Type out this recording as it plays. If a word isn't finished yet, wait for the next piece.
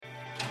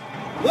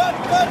Let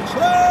the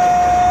train!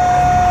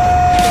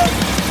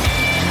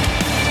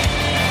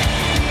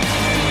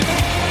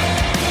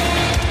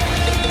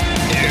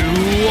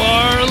 You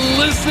are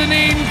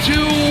listening to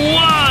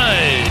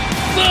What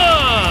the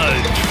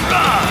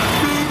Truck.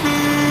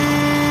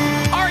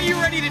 Are you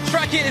ready to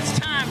truck it? It's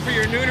time for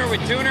your Nooner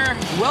with Dooner.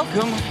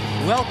 Welcome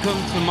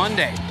to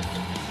Monday.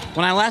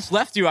 When I last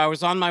left you, I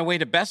was on my way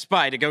to Best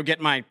Buy to go get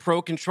my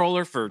Pro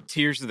Controller for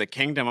Tears of the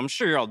Kingdom. I'm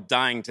sure you're all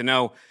dying to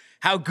know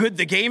how good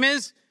the game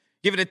is.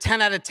 Give it a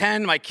 10 out of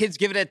 10. My kids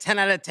give it a 10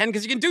 out of 10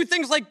 because you can do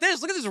things like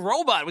this. Look at this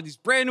robot with these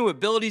brand new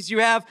abilities you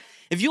have.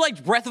 If you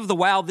liked Breath of the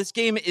Wild, this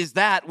game is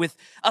that with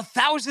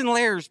 1,000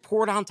 layers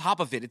poured on top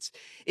of it.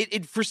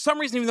 It for some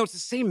reason, even though it's the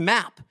same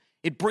map,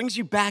 it brings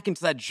you back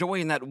into that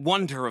joy and that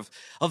wonder of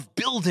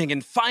building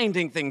and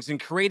finding things and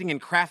creating and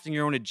crafting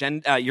your own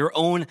agenda, your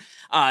own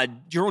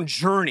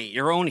journey,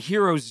 your own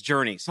hero's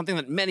journey. Something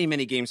that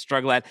many games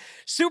struggle at.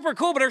 Super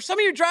cool. But are some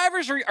of you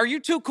drivers? Are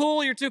you too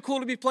cool? You're too cool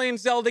to be playing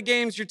Zelda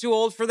games. You're too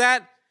old for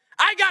that.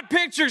 I got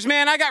pictures,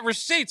 man. I got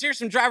receipts. Here's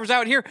some drivers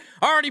out here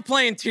already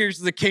playing Tears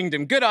of the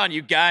Kingdom. Good on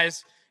you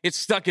guys. It's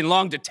stuck in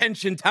long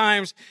detention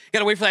times.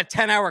 Got to wait for that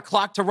 10-hour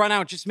clock to run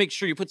out. Just make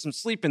sure you put some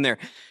sleep in there.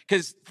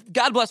 Because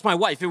God bless my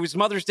wife. It was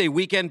Mother's Day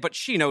weekend, but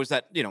she knows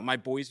that, my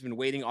boys have been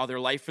waiting all their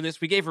life for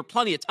this. We gave her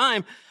plenty of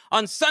time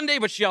on Sunday,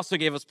 but she also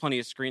gave us plenty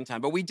of screen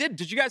time. But we did.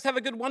 Did you guys have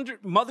a good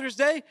Mother's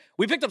Day?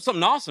 We picked up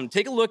something awesome.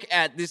 Take a look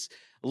at this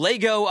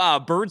Lego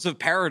Birds of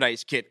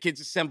Paradise kit.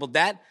 Kids assembled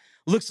that.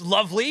 Looks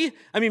lovely.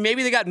 I mean,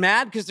 maybe they got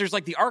mad because there's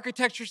like the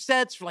architecture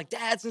sets for like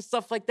dads and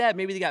stuff like that.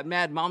 Maybe they got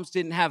mad moms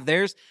didn't have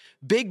theirs.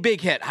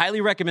 Big hit.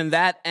 Highly recommend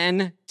that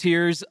and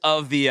Tears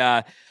of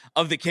the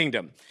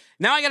Kingdom.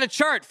 Now I got a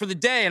chart for the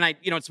day, and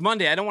it's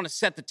Monday. I don't want to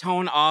set the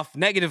tone off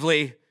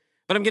negatively,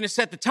 but I'm going to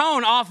set the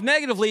tone off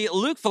negatively.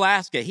 Luke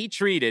Velasca, he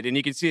treated, and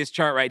you can see his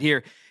chart right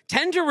here.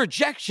 Tender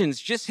rejections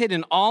just hit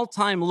an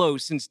all-time low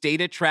since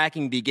data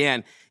tracking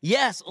began.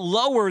 Yes,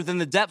 lower than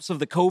the depths of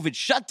the COVID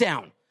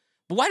shutdown.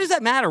 But why does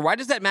that matter? Why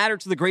does that matter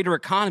to the greater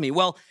economy?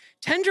 Well,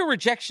 tender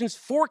rejections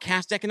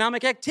forecast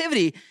economic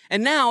activity,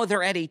 and now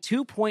they're at a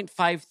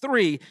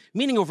 2.53,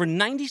 meaning over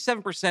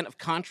 97% of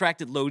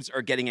contracted loads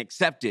are getting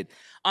accepted.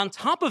 On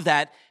top of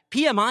that,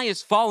 PMI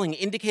is falling,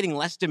 indicating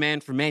less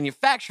demand for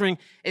manufacturing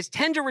as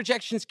tender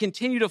rejections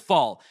continue to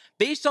fall.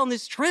 Based on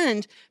this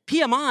trend,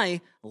 PMI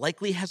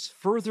likely has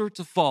further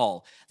to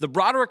fall. The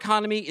broader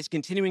economy is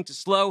continuing to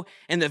slow,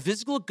 and the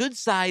physical goods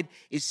side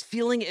is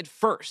feeling it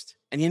first.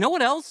 And you know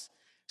what else?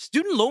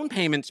 Student loan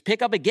payments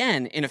pick up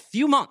again in a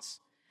few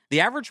months. The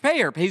average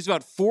payer pays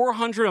about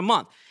 $400 a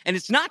month. And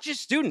it's not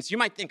just students. You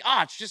might think,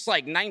 it's just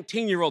like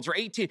 19-year-olds or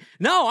 18.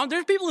 No,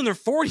 there's people in their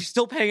 40s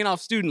still paying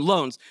off student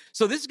loans.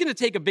 So this is going to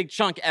take a big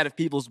chunk out of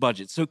people's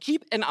budgets. So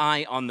keep an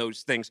eye on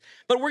those things.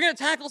 But we're going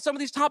to tackle some of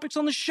these topics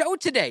on the show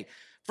today.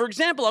 For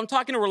example, I'm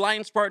talking to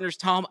Reliance Partners'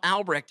 Tom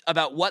Albrecht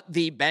about what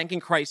the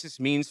banking crisis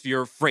means for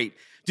your freight.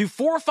 Do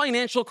 4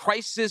 financial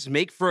crises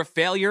make for a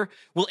failure?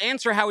 We'll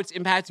answer how it's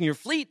impacting your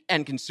fleet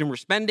and consumer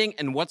spending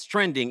and what's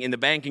trending in the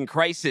banking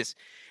crisis.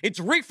 It's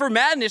Reefer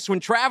Madness when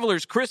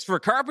Travelers' Christopher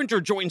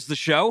Carpenter joins the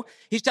show.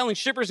 He's telling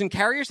shippers and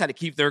carriers how to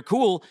keep their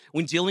cool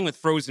when dealing with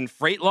frozen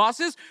freight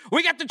losses.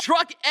 We got the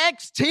Truck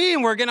X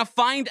team. We're going to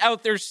find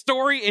out their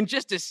story in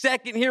just a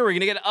second here. We're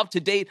going to get up to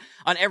date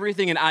on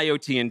everything in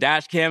IoT and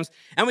dash cams.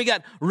 And we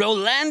got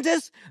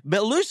Rolandis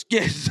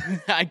Beluskis.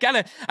 I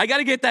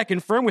gotta get that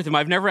confirmed with him.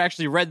 I've never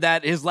actually read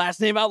his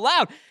last name out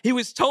loud. He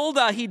was told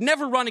he'd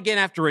never run again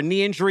after a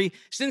knee injury.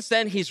 Since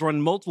then, he's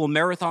run multiple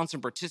marathons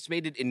and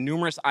participated in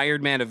numerous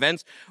Ironman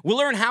events. We'll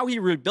learn how he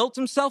rebuilt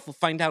himself. We'll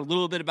find out a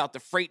little bit about the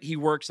freight he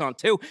works on,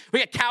 too. We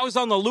got Cows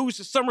on the Loose,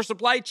 a summer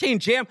supply chain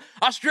jam,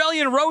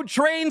 Australian road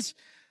trains,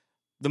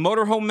 the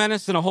motorhome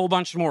menace, and a whole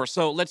bunch more.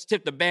 So let's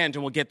tip the band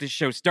and we'll get this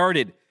show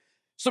started.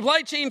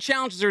 Supply chain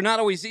challenges are not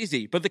always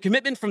easy, but the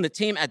commitment from the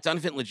team at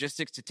Dunnavant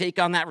Logistics to take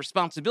on that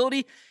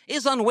responsibility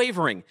is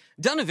unwavering.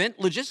 Dunnavant,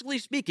 logistically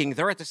speaking,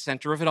 they're at the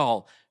center of it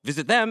all.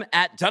 Visit them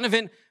at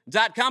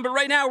Dunnavant.com. But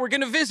right now, we're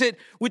going to visit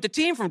with the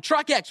team from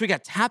Truck X. We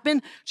got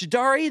Tappan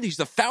Chidari, he's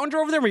the founder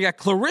over there. We got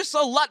Clarissa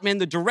Lutman,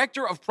 the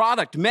director of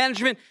product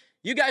management.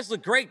 You guys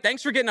look great.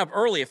 Thanks for getting up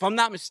early. If I'm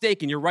not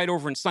mistaken, you're right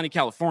over in sunny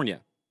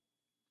California.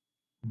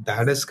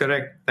 That is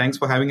correct. Thanks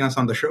for having us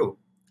on the show.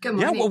 Good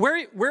morning. Yeah,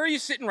 well, where are you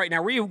sitting right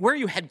now? Where are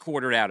you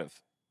headquartered out of?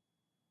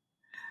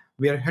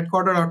 We are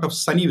headquartered out of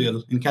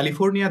Sunnyvale in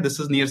California. This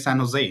is near San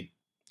Jose.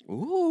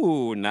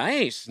 Ooh,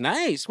 nice.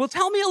 Well,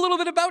 tell me a little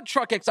bit about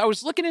Truck X. I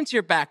was looking into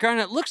your background,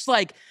 and it looks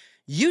like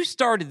you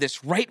started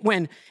this right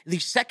when the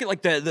second,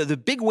 like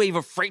the big wave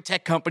of freight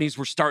tech companies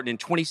were starting in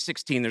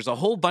 2016. There's a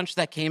whole bunch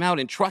that came out,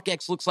 and Truck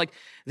X looks like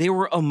they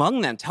were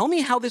among them. Tell me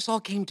how this all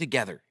came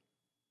together.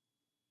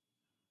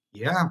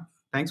 Yeah.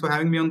 Thanks for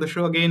having me on the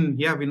show again.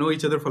 Yeah, we know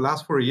each other for the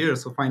last 4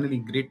 years, so finally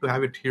great to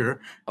have it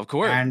here. Of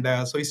course. And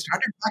so we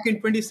started back in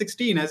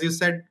 2016. As you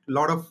said, a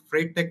lot of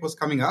freight tech was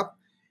coming up.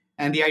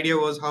 And the idea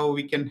was how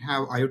we can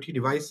have IoT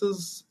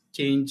devices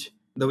change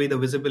the way the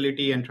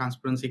visibility and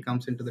transparency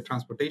comes into the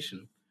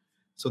transportation.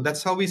 So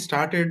that's how we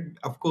started.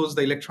 Of course,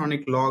 the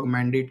electronic log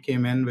mandate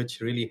came in, which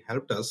really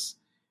helped us.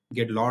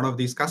 get a lot of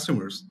these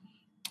customers.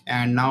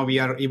 And now we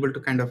are able to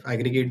kind of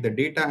aggregate the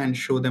data and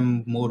show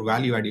them more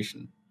value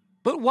addition.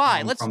 But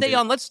why? Let's from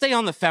stay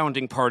on the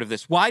founding part of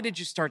this. Why did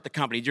you start the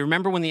company? Do you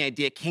remember when the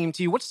idea came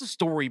to you? What's the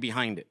story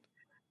behind it?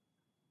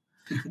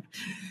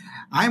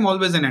 I'm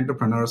always an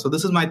entrepreneur. So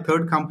this is my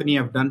third company.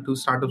 I've done 2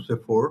 startups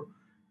before,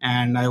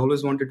 and I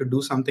always wanted to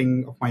do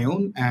something of my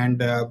own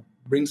and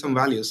bring some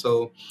value.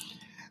 So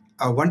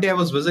one day I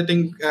was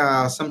visiting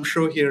some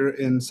show here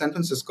in San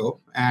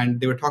Francisco,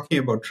 and they were talking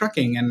about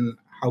trucking and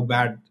how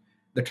bad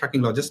the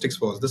trucking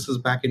logistics was. This was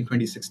back in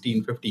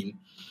 2016, 15.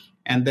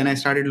 And then I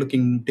started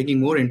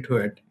digging more into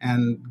it,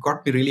 and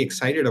got me really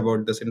excited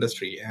about this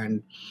industry.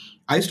 And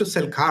I used to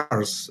sell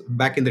cars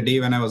back in the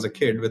day when I was a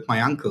kid with my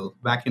uncle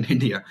back in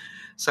India.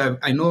 So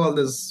I know all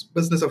this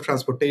business of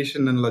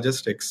transportation and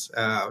logistics.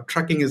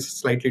 Trucking is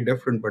slightly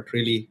different, but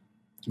really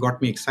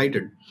got me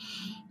excited.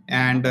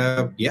 And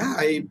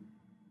I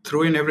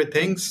threw in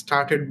everything,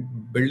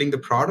 started building the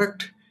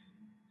product.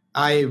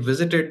 I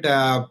visited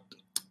a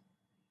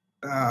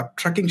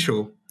trucking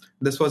show.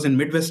 This was in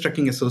Midwest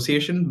Trucking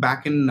Association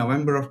back in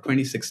November of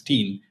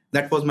 2016.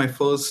 That was my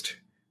first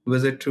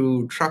visit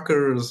to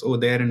truckers over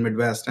there in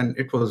Midwest, and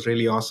it was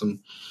really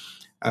awesome.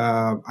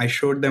 I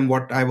showed them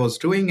what I was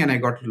doing, and I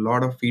got a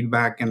lot of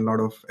feedback and a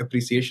lot of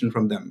appreciation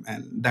from them,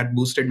 and that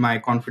boosted my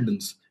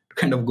confidence to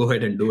kind of go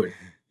ahead and do it.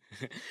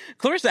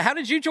 Clarissa, how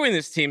did you join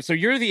this team? So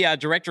you're the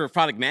director of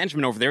product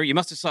management over there. You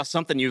must have saw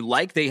something you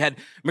liked. They had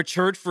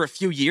matured for a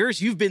few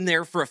years. You've been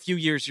there for a few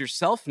years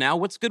yourself now.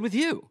 What's good with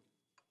you?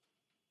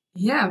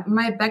 Yeah,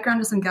 my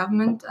background is in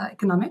government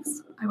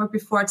economics. I worked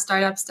before at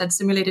startups that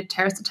simulated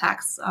terrorist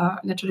attacks,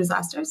 natural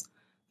disasters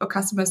for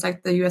customers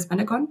like the US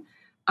Pentagon.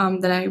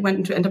 Then I went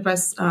into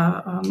enterprise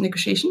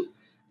negotiation.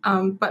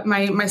 But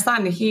my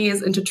son, he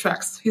is into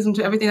trucks. He's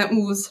into everything that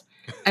moves.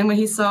 And when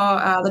he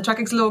saw the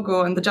TruckX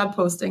logo and the job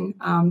posting,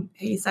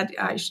 he said,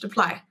 you should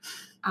apply.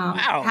 Wow.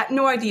 I had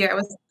no idea. I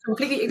was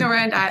completely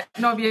ignorant. I had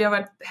no idea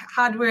about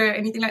hardware,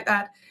 anything like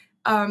that.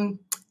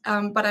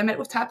 But I met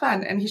with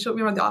Tapan, and he showed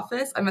me around the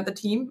office. I met the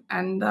team,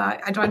 and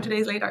I joined 2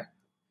 days later.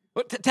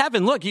 But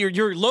Tapan, look,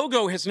 your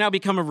logo has now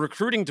become a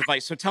recruiting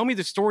device. So tell me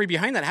the story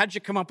behind that. How did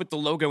you come up with the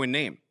logo and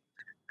name?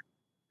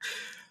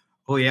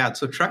 Oh, yeah.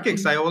 So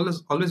TruckX, I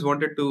always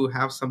wanted to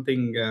have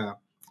something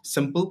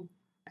simple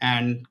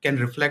and can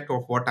reflect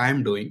of what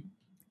I'm doing.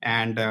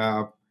 And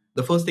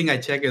the first thing I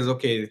check is,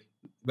 okay,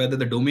 whether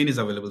the domain is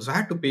available. So I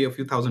had to pay a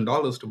few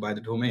 $1,000s to buy the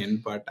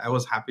domain, but I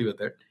was happy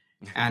with it.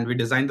 And we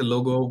designed the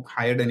logo,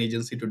 hired an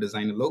agency to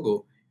design a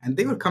logo. And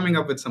they were coming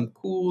up with some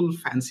cool,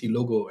 fancy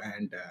logo.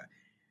 And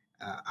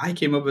I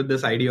came up with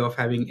this idea of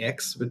having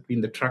X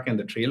between the truck and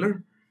the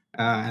trailer.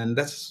 And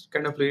that's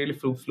kind of really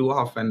flew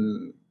off.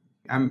 And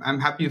I'm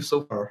happy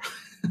so far.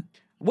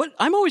 What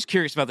I'm always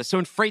curious about this. So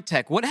in freight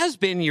tech, what has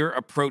been your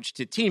approach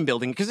to team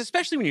building? Because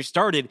especially when you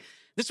started,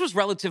 this was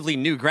relatively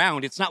new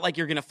ground. It's not like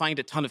you're going to find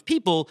a ton of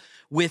people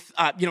with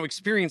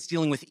experience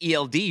dealing with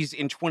ELDs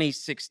in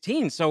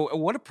 2016. So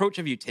what approach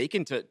have you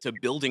taken to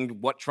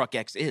building what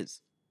TruckX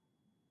is?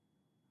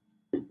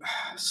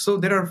 So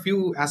there are a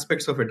few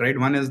aspects of it, right?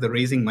 One is the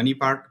raising money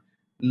part.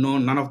 No,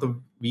 none of the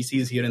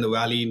VCs here in the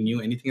Valley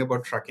knew anything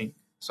about trucking.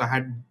 So I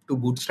had to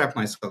bootstrap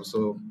myself.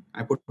 So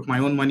I put my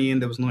own money in.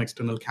 There was no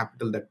external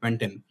capital that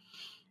went in.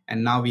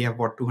 And now we have,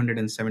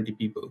 270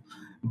 people.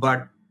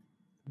 But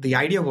the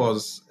idea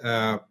was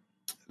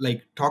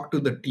talk to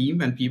the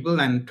team and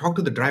people and talk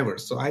to the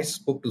drivers. So I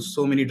spoke to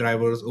so many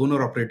drivers,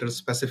 owner-operators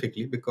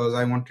specifically, because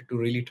I wanted to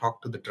really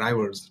talk to the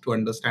drivers to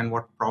understand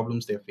what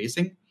problems they're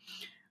facing.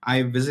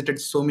 I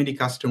visited so many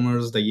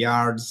customers, the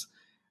yards,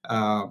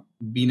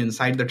 been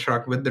inside the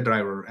truck with the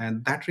driver.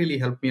 And that really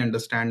helped me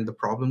understand the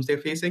problems they're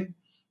facing.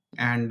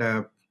 And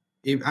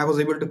I was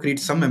able to create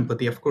some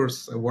empathy. Of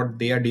course, what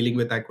they are dealing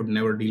with, I could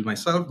never deal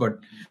myself, but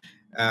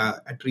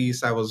at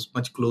least I was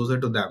much closer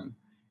to them.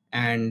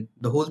 And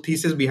the whole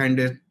thesis behind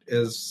it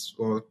is,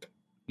 well,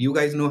 you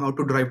guys know how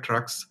to drive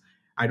trucks.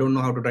 I don't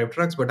know how to drive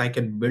trucks, but I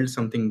can build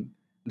something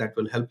that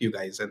will help you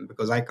guys. And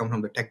because I come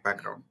from the tech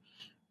background,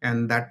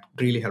 and that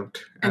really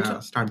helped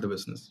start the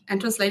business.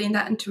 And translating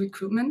that into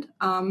recruitment,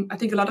 I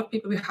think a lot of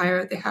people we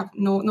hire, they have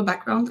no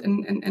background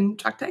in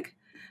truck tech.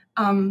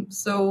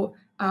 So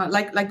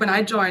like when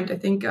I joined, I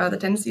think the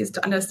tendency is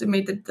to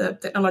underestimate the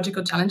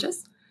technological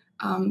challenges.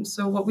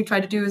 So what we try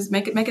to do is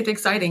make it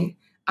exciting.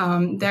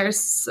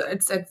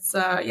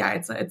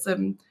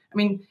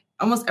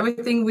 Almost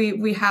everything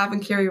we have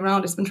and carry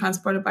around has been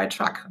transported by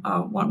truck,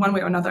 one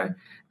way or another.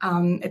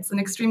 It's an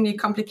extremely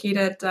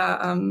complicated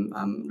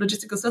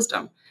logistical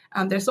system.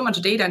 There's so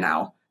much data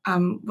now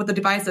with the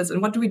devices,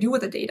 and what do we do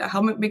with the data?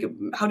 How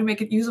to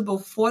make it usable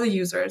for the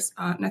users?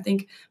 And I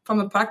think from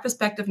a product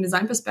perspective and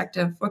design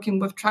perspective, working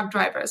with truck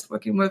drivers,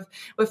 working with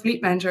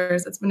fleet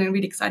managers, it's been a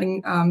really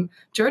exciting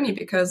journey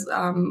because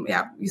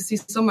you see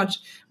so much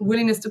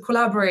willingness to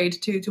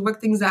collaborate, to work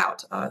things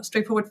out,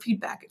 straightforward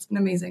feedback. It's been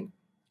amazing.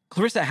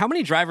 Clarissa, how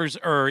many drivers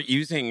are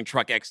using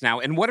TruckX now,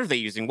 and what are they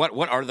using?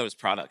 What are those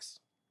products?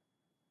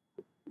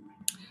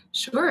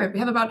 Sure. We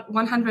have about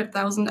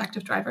 100,000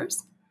 active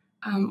drivers.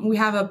 We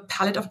have a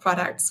palette of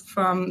products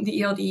from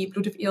the ELD,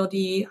 Bluetooth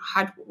ELD,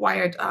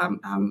 hardwired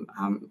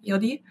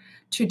ELD,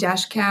 to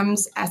dash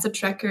cams, asset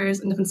trackers,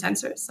 and different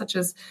sensors such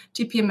as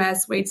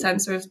TPMS, weight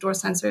sensors, door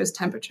sensors,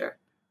 temperature.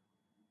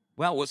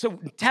 Well, so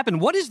Tappan,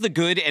 what is the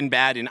good and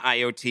bad in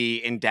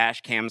IoT and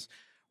dash cams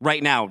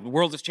right now? The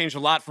world has changed a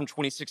lot from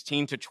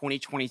 2016 to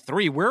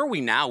 2023. Where are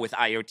we now with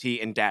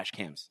IoT and dash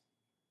cams?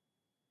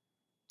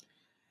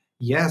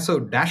 Yeah, so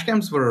dash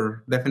cams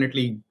were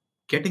definitely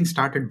getting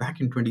started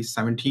back in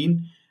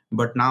 2017,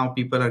 but now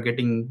people are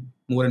getting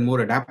more and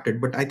more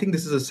adapted. But I think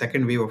this is a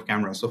second wave of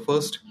cameras. So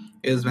first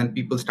is when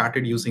people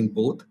started using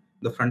both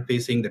the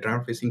front-facing, the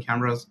driver-facing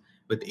cameras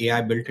with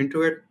AI built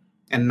into it.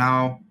 And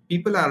now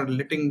people are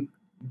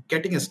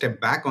getting a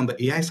step back on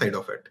the AI side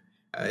of it.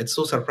 It's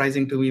so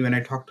surprising to me when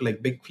I talk to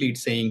like big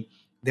fleets saying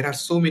there are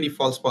so many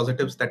false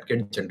positives that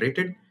get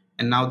generated,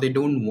 and now they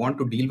don't want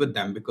to deal with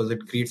them because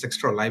it creates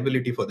extra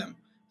liability for them.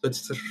 So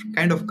it's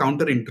kind of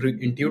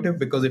counterintuitive,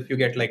 because if you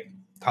get like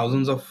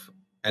thousands of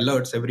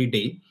alerts every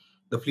day,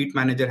 the fleet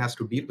manager has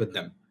to deal with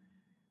them.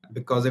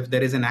 Because if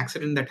there is an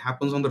accident that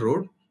happens on the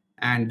road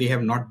and they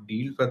have not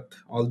dealt with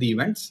all the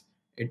events,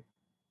 it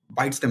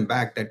bites them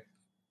back that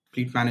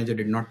fleet manager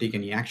did not take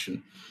any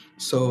action.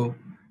 So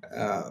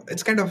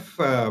it's kind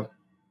of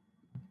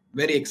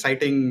very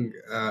exciting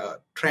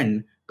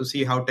trend to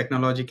see how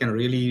technology can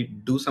really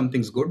do some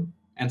things good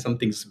and some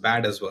things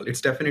bad as well.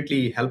 It's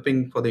definitely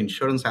helping for the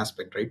insurance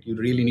aspect, right? You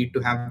really need to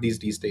have these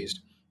days,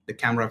 the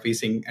camera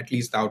facing at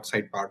least the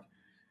outside part.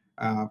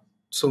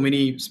 So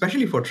many,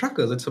 especially for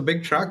truckers, it's a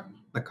big truck.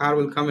 The car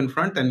will come in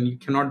front and you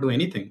cannot do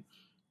anything.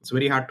 It's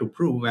very hard to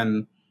prove.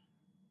 And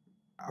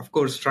of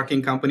course,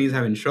 trucking companies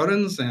have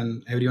insurance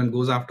and everyone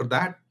goes after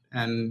that,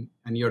 and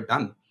you're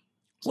done.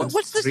 So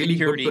What's the really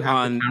security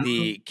on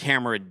the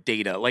camera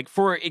data? Like,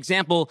 for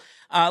example,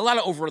 a lot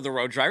of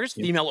over-the-road drivers,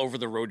 female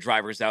over-the-road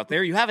drivers out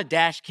there, you have a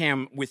dash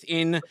cam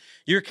within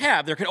your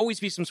cab. There could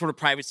always be some sort of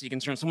privacy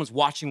concern. Someone's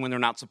watching when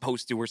they're not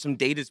supposed to, or some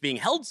data is being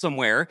held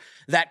somewhere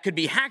that could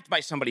be hacked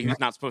by somebody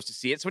who's not supposed to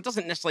see it. So it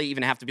doesn't necessarily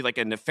even have to be like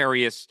a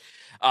nefarious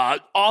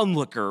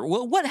onlooker.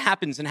 Well, what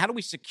happens, and how do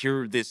we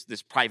secure this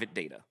private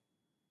data?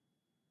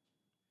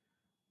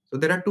 So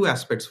there are two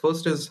aspects.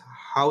 First is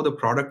how the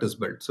product is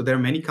built. So there are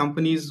many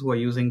companies who are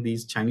using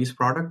these Chinese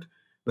product,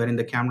 wherein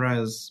the camera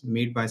is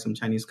made by some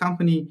Chinese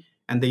company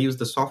and they use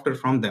the software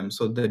from them.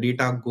 So the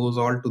data goes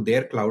all to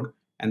their cloud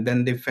and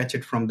then they fetch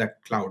it from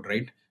that cloud,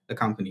 right? The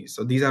companies.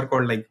 So these are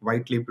called like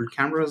white labeled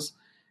cameras.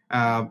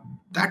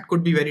 That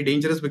could be very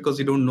dangerous because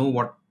you don't know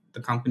what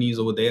the companies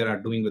over there are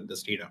doing with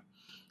this data.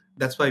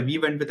 That's why we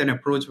went with an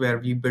approach where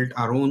we built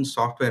our own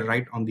software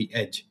right on the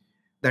edge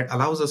that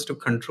allows us to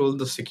control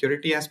the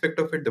security aspect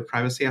of it, the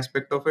privacy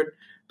aspect of it,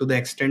 to the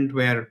extent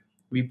where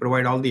we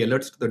provide all the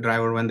alerts to the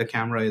driver when the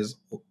camera is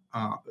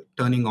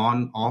turning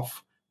on,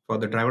 off for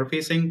the driver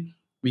facing.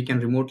 We can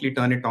remotely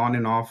turn it on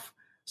and off.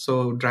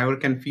 So driver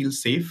can feel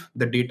safe.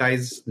 The data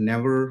is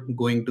never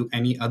going to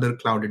any other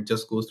cloud. It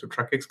just goes to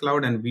TruckX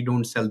cloud, and we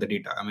don't sell the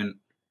data. I mean,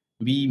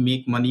 we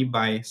make money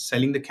by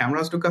selling the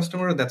cameras to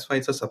customers. That's why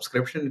it's a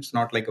subscription. It's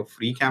not like a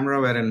free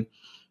camera, wherein,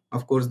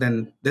 of course,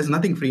 then there's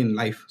nothing free in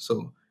life.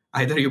 So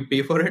either you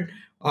pay for it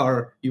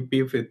or you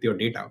pay with your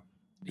data.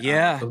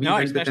 Yeah, no,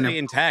 especially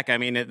in tech. I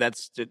mean,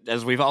 that's,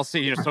 as we've all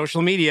seen,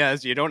 social media,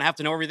 you don't have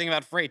to know everything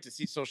about freight to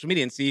see social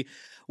media and see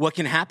what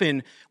can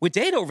happen with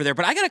data over there.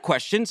 But I got a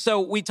question. So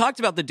we talked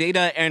about the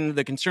data and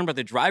the concern about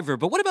the driver,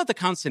 but what about the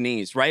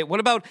consignees, right? What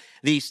about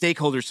the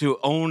stakeholders who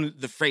own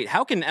the freight?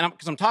 How can,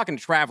 because I'm talking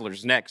to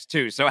travelers next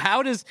too. So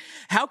how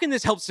can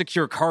this help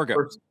secure cargo?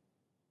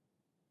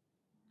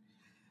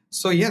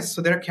 So yes,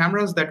 so there are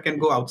cameras that can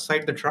go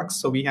outside the trucks.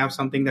 So we have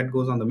something that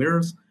goes on the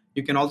mirrors.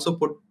 You can also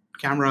put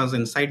cameras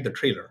inside the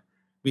trailer.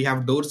 We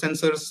have door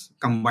sensors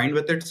combined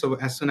with it. So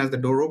as soon as the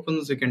door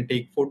opens, you can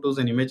take photos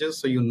and images.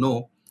 So you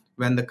know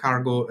when the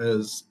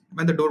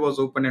door was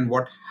open and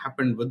what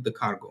happened with the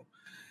cargo.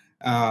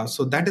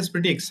 So that is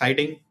pretty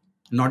exciting,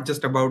 not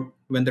just about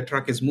when the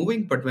truck is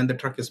moving, but when the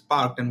truck is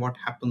parked and what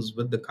happens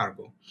with the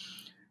cargo.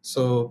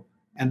 So,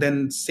 and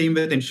then same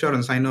with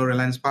insurance. I know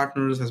Reliance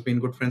Partners has been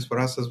good friends for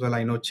us as well.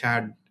 I know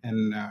Chad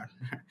and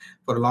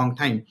for a long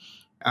time.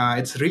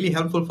 It's really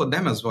helpful for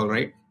them as well,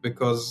 right?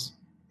 Because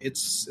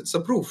it's a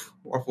proof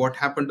of what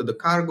happened to the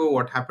cargo,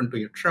 what happened to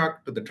your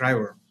truck, to the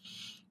driver.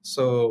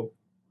 So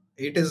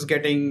it is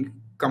getting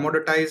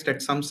commoditized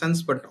at some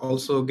sense, but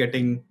also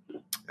getting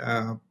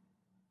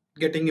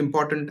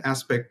important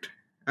aspect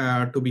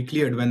to be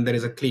cleared when there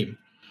is a claim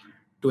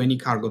to any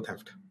cargo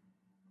theft.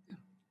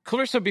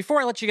 Clear. So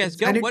before I let you guys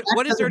go,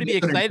 what is there to be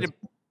excited?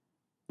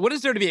 What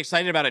is there to be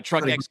excited about at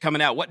TruckX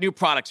coming out? What new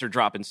products are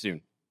dropping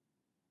soon?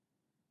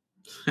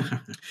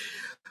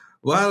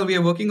 Well, we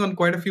are working on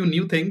quite a few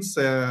new things.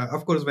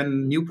 Of course,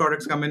 when new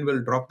products come in,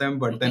 we'll drop them.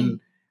 But then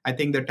I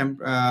think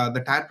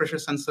the tire pressure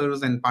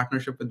sensors and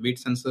partnership with weight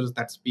sensors,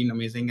 that's been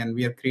amazing. And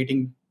we are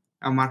creating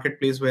a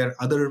marketplace where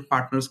other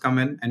partners come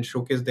in and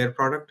showcase their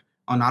product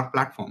on our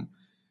platform.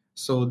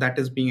 So that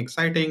is being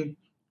exciting.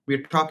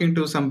 We're talking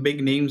to some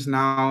big names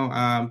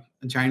now.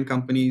 giant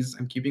companies.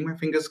 I'm keeping my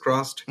fingers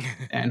crossed,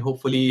 and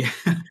hopefully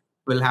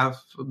we'll have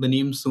the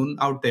name soon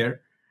out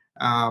there.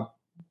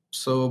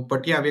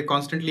 But yeah, we're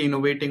constantly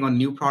innovating on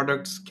new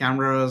products,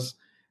 cameras,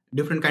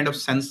 different kind of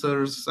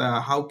sensors.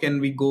 How can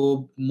we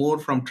go more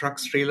from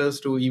trucks, trailers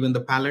to even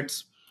the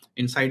pallets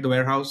inside the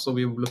warehouse? So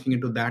we're looking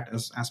into that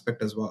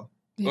aspect as well.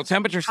 Well,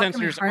 temperature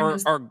sensors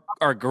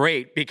are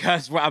great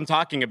because I'm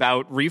talking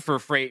about reefer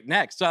freight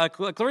next.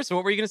 Clarissa,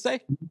 what were you going to say?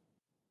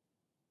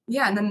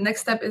 Yeah, and then the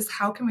next step is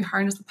how can we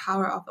harness the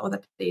power of all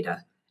that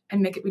data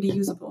and make it really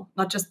usable,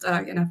 not just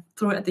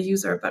throw it at the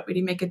user, but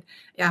really make it,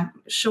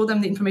 show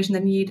them the information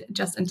they need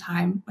just in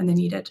time when they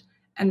need it,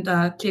 and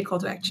clear call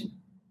to action.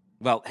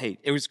 Well, hey,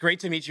 it was great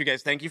to meet you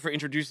guys. Thank you for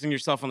introducing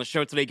yourself on the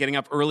show today, getting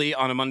up early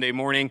on a Monday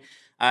morning.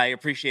 I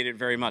appreciate it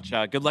very much.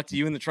 Good luck to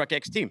you and the Truck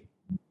X team.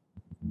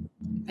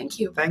 Thank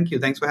you. Thank you.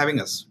 Thanks for having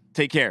us.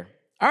 Take care.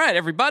 All right,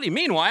 everybody.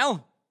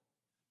 Meanwhile,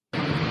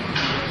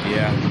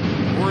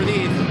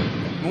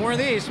 more of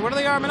these. What are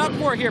they arming up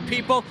for here,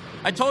 people?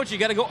 I told you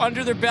got to go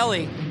under their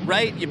belly,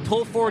 right? You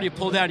pull forward, you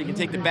pull down. You can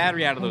take the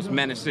battery out of those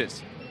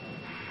menaces.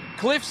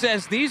 Cliff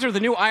says, these are the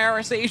new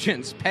IRS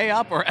agents. Pay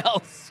up or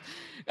else.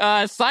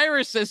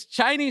 Cyrus says,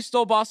 Chinese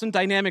stole Boston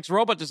Dynamics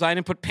robot design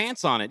and put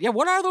pants on it. Yeah,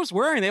 what are those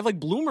wearing? They have like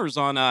bloomers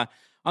on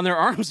their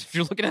arms if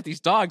you're looking at these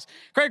dogs.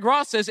 Craig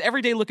Ross says,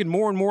 every day looking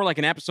more and more like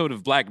an episode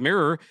of Black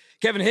Mirror.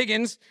 Kevin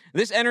Higgins,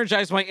 this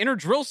energized my inner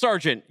drill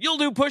sergeant. You'll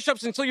do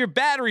push-ups until your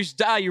batteries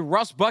die, you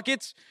rust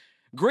buckets.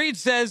 Greed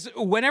says,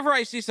 whenever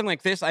I see something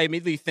like this, I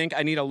immediately think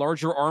I need a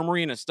larger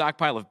armory and a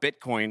stockpile of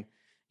Bitcoin.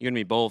 You and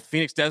me both.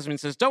 Phoenix Desmond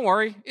says, don't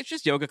worry, it's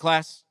just yoga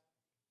class.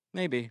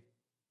 Maybe.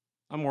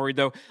 I'm worried,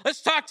 though.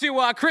 Let's talk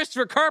to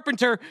Christopher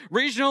Carpenter,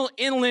 Regional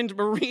Inland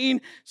Marine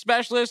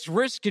Specialist,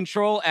 Risk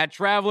Control at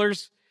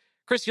Travelers.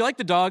 Chris, you like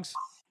the dogs?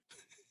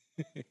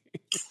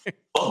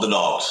 Love the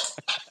dogs.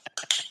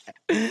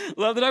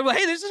 Love the dog. Well,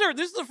 hey, this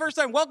is the first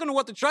time. Welcome to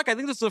What the Truck. I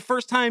think this is the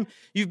first time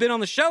you've been on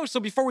the show. So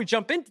before we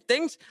jump into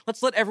things,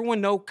 let's let everyone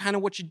know kind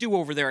of what you do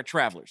over there at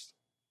Travelers.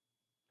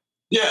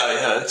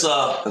 Yeah,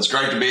 it's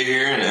great to be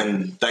here,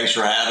 and thanks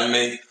for having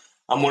me.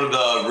 I'm one of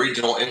the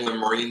regional inland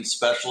marine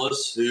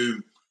specialists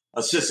who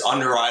assists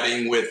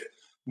underwriting with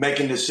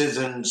making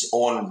decisions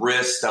on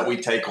risks that we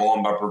take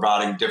on by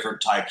providing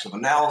different types of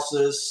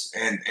analysis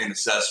and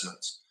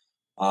assessments.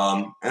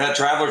 And at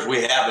Travelers,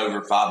 we have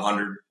over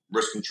 500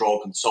 risk control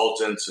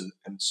consultants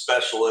and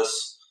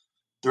specialists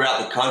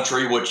throughout the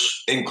country,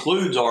 which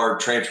includes our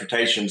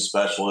transportation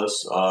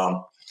specialists.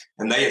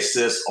 And they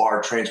assist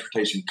our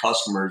transportation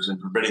customers in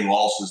preventing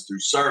losses through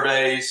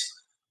surveys,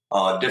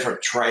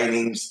 different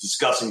trainings,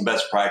 discussing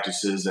best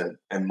practices,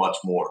 and much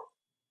more.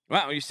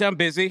 Wow, you sound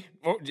busy,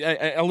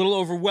 a little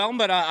overwhelmed,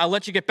 but I'll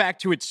let you get back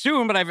to it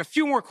soon. But I have a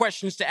few more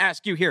questions to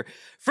ask you here.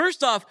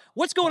 First off,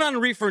 what's going on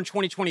in reefer in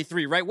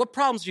 2023, right? What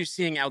problems are you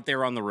seeing out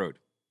there on the road?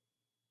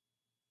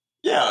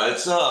 Yeah,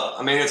 it's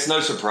no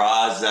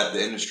surprise that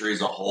the industry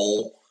as a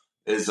whole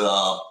is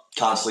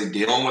constantly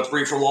dealing with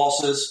reefer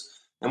losses.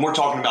 And we're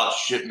talking about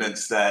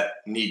shipments that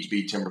need to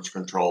be temperature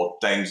controlled,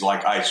 things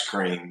like ice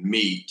cream,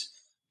 meat,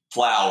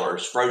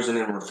 flowers, frozen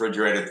and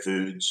refrigerated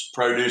foods,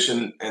 produce,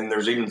 and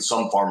there's even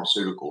some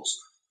pharmaceuticals.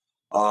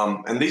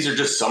 And these are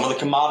just some of the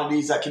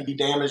commodities that can be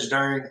damaged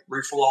during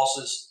reefer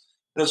losses.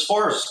 And as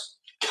far as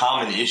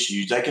common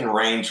issues, they can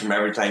range from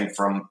everything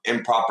from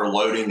improper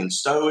loading and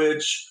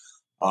stowage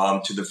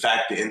to the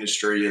fact the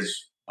industry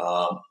is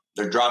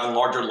they're driving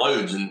larger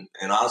loads, and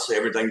honestly,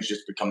 everything's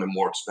just becoming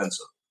more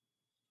expensive.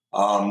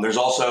 There's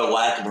also a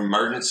lack of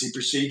emergency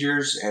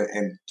procedures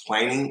and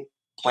planning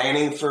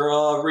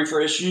for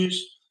reefer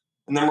issues.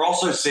 And then we're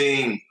also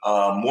seeing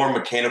more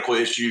mechanical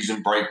issues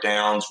and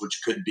breakdowns,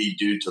 which could be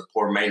due to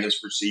poor maintenance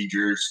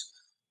procedures,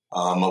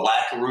 a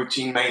lack of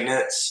routine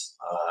maintenance.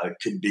 It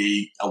could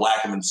be a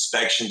lack of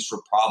inspections for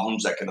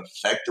problems that can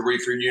affect the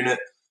reefer unit,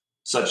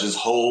 such as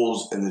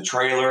holes in the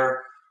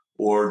trailer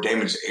or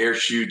damaged air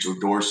chutes or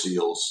door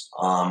seals.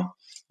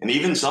 And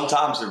even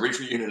sometimes the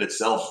reefer unit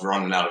itself is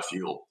running out of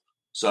fuel.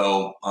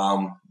 So,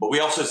 but we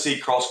also see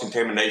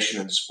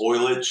cross-contamination and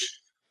spoilage,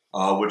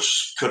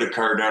 which could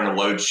occur during a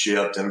load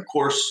shift. And of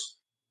course,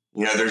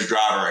 there's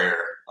driver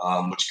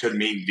error, which could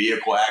mean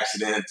vehicle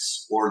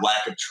accidents or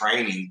lack of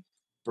training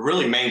for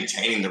really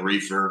maintaining the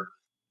reefer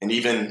and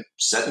even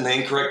setting the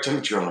incorrect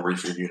temperature on the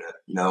reefer unit,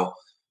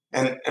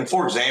 And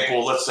for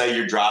example, let's say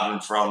you're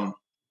driving from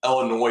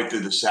Illinois through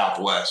the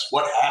Southwest.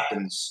 What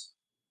happens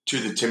to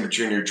the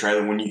temperature in your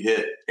trailer when you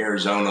hit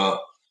Arizona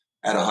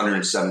at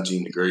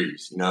 117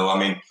 degrees?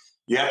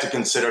 You have to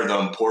consider the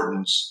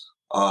importance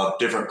of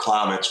different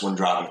climates when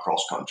driving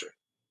across country.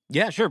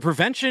 Yeah, sure.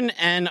 Prevention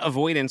and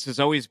avoidance is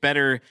always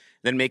better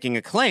than making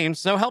a claim.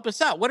 So help us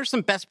out. What are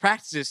some best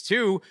practices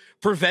to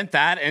prevent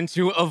that and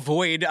to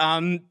avoid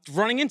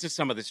running into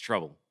some of this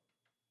trouble?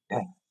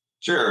 Yeah,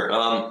 sure.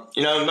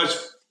 In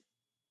most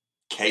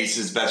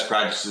cases, best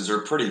practices are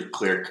pretty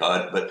clear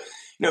cut, but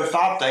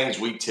 5 things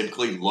we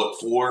typically look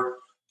for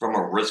from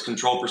a risk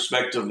control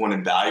perspective when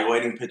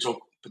evaluating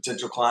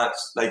potential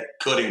clients. They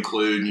could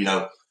include,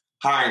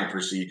 hiring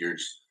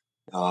procedures.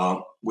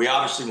 We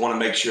obviously want to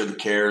make sure the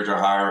carriers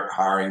are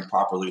hiring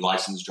properly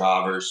licensed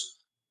drivers,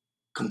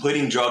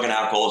 completing drug and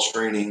alcohol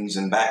screenings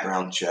and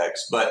background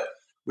checks. But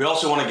we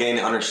also want to gain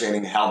an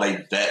understanding of how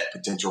they vet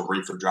potential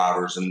reefer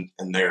drivers and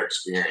their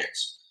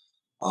experience.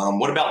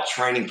 What about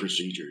training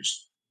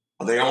procedures?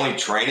 Are they only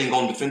training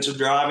on defensive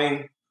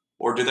driving,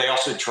 or do they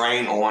also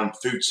train on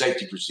food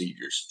safety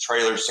procedures,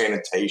 trailer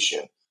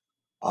sanitation,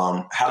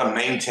 how to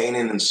maintain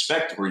and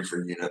inspect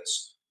reefer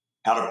units,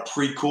 how to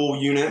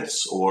pre-cool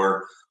units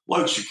or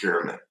load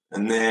securement?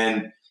 And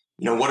then,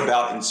 what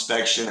about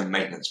inspection and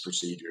maintenance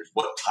procedures?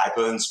 What type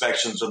of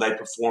inspections are they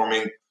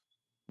performing?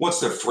 What's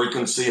the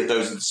frequency of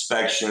those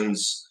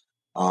inspections?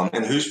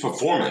 And who's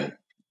performing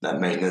that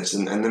maintenance?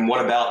 And then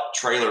what about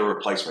trailer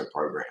replacement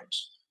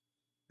programs?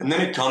 And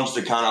then it comes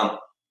to kind of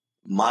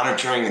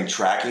monitoring and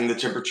tracking the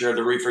temperature of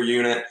the reefer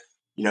unit.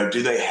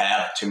 Do they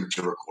have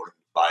temperature recording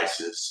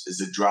devices? Is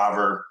the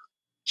driver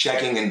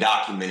checking and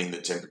documenting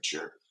the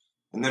temperature?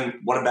 And then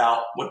what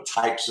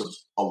types of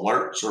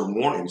alerts or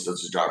warnings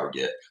does the driver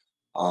get?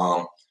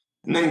 And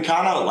then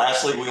kind of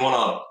lastly, we want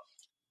to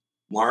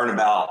learn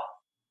about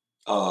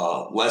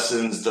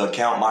lessons the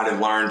account might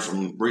have learned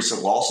from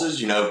recent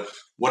losses.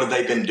 What have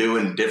they been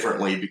doing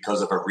differently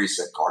because of a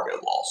recent cargo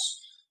loss?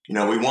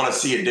 We want to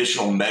see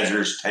additional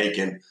measures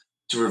taken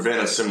to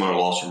prevent a similar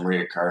loss from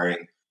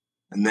reoccurring.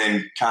 And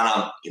then kind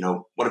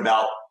of, what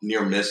about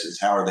near misses?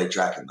 How are they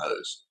tracking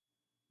those?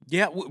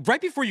 Yeah,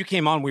 right before you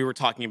came on, we were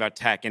talking about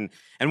tech, and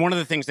one of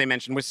the things they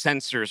mentioned was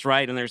sensors,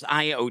 right? And there's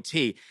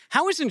IoT.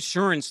 How is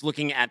insurance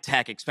looking at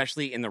tech,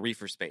 especially in the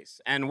reefer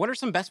space? And what are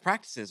some best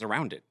practices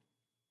around it?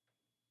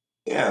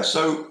 Yeah,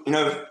 so,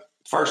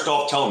 first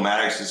off,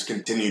 telematics has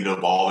continued to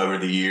evolve over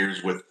the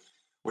years with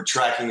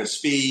tracking the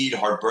speed,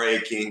 hard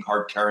braking,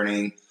 hard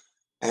turning,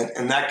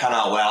 and that kind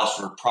of allows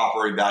for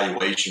proper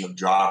evaluation of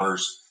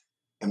drivers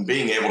and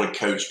being able to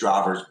coach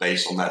drivers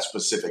based on that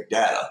specific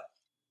data.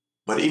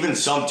 But even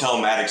some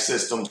telematics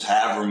systems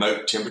have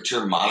remote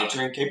temperature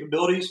monitoring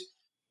capabilities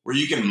where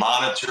you can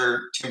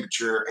monitor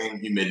temperature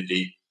and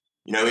humidity,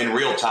 in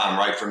real time,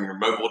 right from your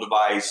mobile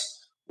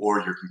device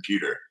or your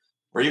computer.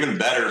 Or even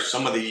better,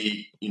 some of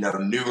the,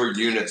 newer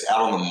units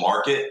out on the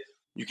market,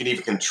 you can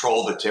even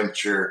control the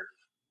temperature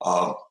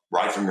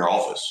right from your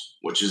office,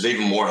 which is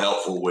even more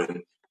helpful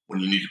when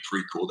you need to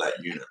pre-cool that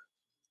unit.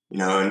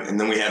 And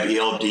then we have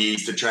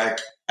ELDs to track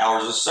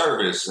hours of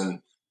service and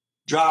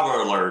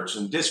driver alerts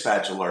and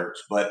dispatch alerts.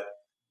 But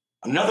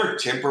another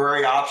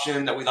temporary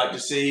option that we like to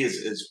see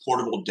is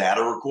portable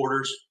data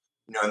recorders.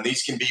 And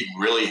these can be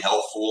really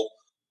helpful,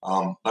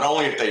 but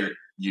only if they're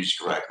used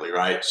correctly,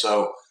 right?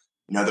 So,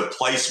 the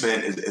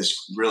placement is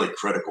really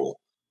critical.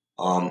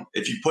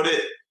 If you put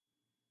it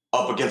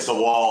up against the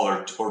wall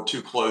or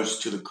too close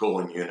to the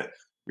cooling unit,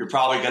 you're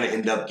probably going to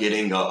end up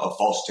getting a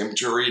false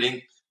temperature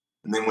reading.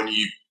 And then when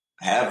you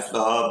have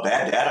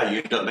bad data,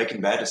 you end up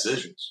making bad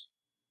decisions.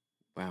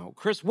 Wow,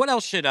 Chris, what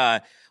else should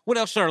our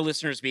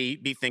listeners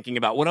be thinking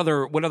about? What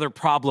other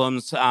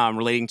problems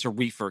relating to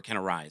reefer can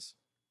arise?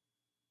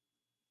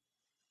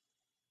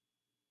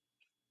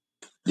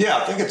 Yeah,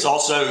 I think it's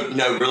also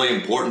really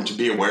important to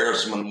be aware of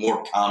some of the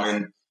more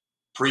common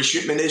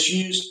pre-shipment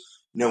issues.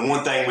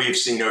 One thing we've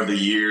seen over the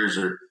years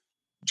are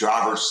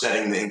drivers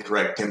setting the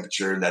incorrect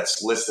temperature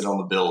that's listed on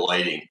the bill of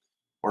lading,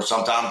 or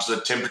sometimes the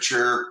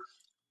temperature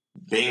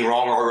being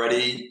wrong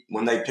already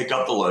when they pick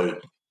up the load.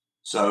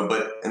 So,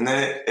 and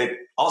then it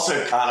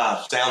also kind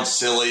of sounds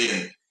silly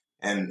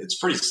and it's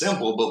pretty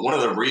simple, but one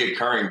of the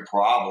reoccurring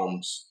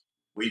problems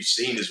we've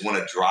seen is when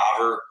a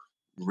driver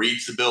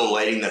reads the bill of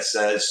lading that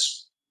says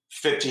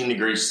 15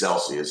 degrees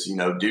Celsius,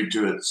 due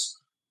to its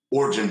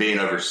origin being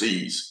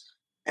overseas.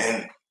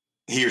 And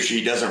he or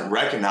she doesn't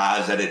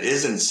recognize that it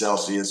is in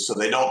Celsius, so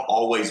they don't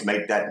always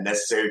make that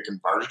necessary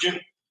conversion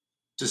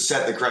to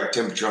set the correct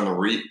temperature on the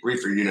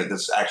reefer unit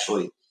that's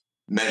actually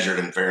measured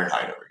in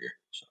Fahrenheit over here.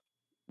 So.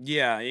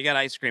 Yeah, you got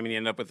ice cream and you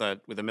end up with a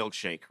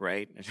milkshake,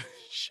 right? It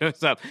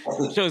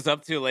shows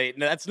up too late.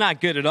 No, that's not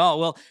good at all.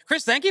 Well,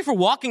 Chris, thank you for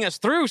walking us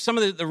through some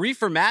of the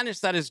reefer madness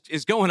that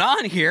is going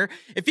on here.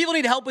 If people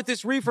need help with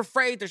this reefer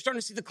freight, they're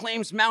starting to see the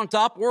claims mount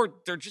up, or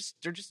they're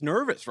just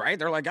nervous, right?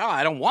 They're like,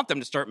 I don't want them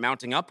to start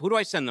mounting up. Who do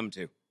I send them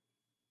to?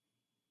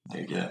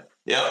 There you go.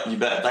 Yeah, you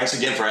bet. Thanks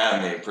again for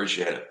having me.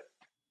 Appreciate it.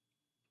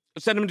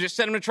 Send them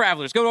to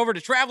Travelers. Go over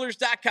to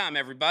travelers.com,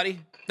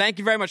 everybody. Thank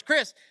you very much.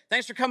 Chris,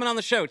 thanks for coming on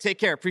the show. Take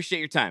care. Appreciate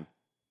your time.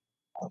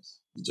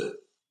 You too.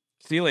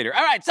 See you later.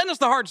 All right, send us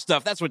the hard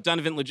stuff. That's what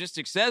Donovan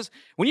Logistics says.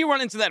 When you run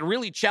into that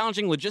really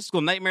challenging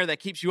logistical nightmare that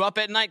keeps you up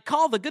at night,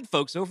 call the good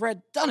folks over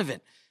at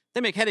Donovan.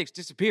 They make headaches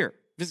disappear.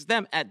 Visit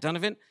them at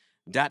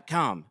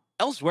donovan.com.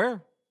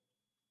 Elsewhere.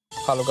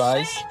 Hello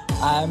guys,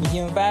 I'm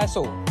in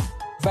vessel.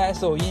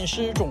 Vessel in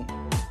失重，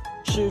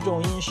失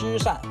重 in 失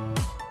散，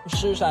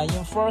失散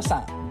in 佛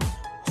山，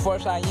佛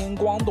山 in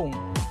广东，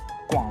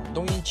广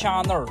东 in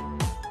China.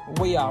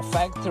 We are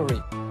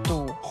factory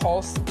to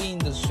horse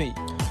industry.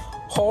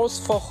 Horse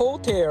for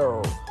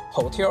hotel,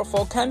 hotel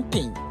for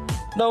camping.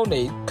 No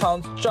need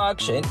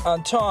construction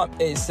and time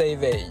is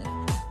saving.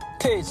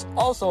 Kids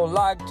also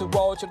like to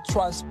watch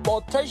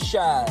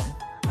transportation.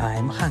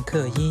 I'm 汉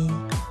克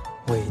英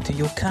Wait till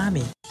you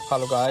coming.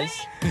 Hello guys,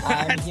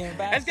 I'm Ian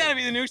That's got to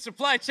be the new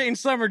supply chain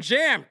summer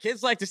jam.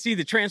 Kids like to see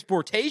the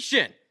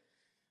transportation.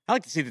 I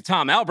like to see the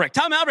Tom Albrecht.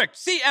 Tom Albrecht,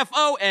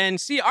 CFO and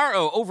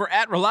CRO over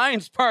at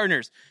Reliance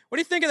Partners. What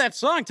do you think of that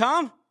song,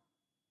 Tom?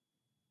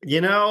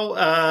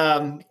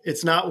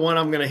 It's not one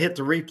I'm going to hit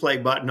the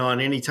replay button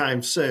on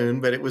anytime soon,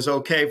 but it was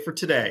okay for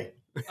today.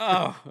 It's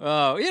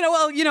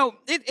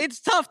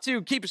tough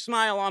to keep a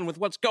smile on with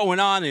what's going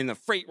on in the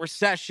freight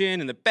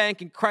recession and the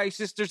banking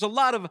crisis. There's a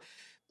lot of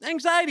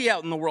anxiety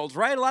out in the world,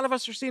 right? A lot of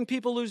us are seeing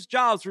people lose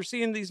jobs. We're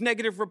seeing these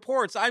negative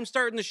reports. I'm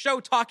starting the show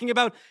talking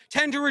about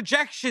tender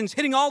rejections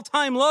hitting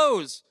all-time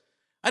lows.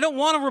 I don't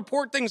want to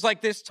report things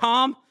like this,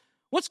 Tom.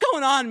 What's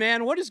going on,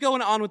 man? What is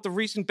going on with the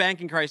recent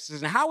banking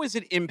crisis, and how is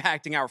it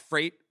impacting our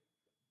freight?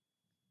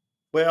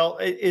 Well,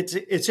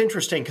 it's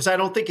interesting because I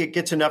don't think it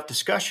gets enough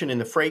discussion in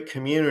the freight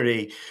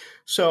community.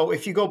 So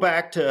if you go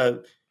back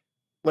to,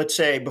 let's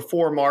say,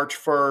 before March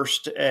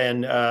 1st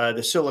and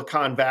the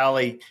Silicon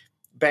Valley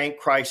bank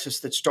crisis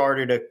that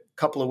started a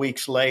couple of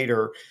weeks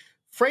later,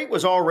 freight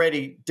was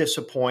already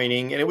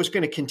disappointing, and it was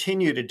going to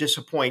continue to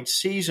disappoint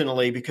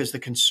seasonally because the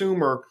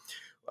consumer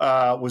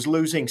was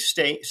losing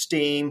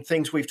steam.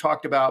 Things we've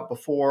talked about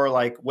before,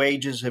 like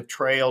wages have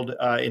trailed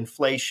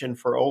inflation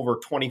for over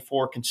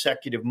 24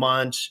 consecutive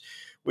months.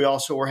 We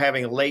also were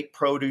having a late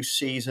produce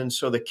season,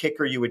 so the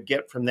kicker you would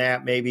get from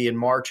that maybe in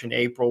March and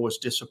April was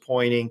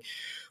disappointing.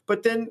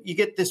 But then you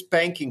get this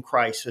banking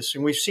crisis,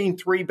 and we've seen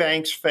 3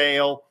 banks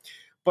fail,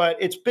 but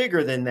it's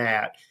bigger than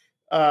that.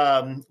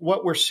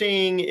 What we're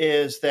seeing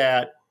is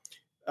that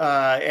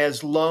as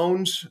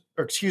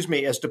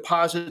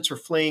deposits are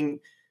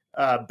fleeing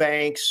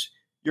banks,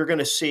 you're going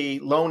to see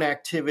loan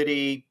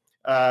activity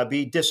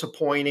be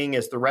disappointing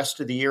as the rest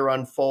of the year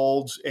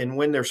unfolds. And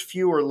when there's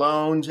fewer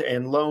loans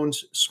and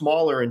loans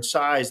smaller in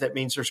size, that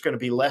means there's going to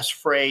be less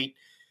freight.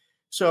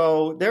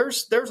 So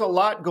there's a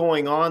lot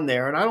going on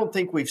there. And I don't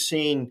think we've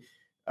seen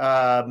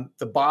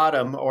the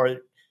bottom,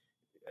 or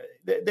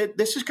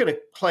this is going to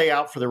play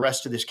out for the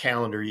rest of this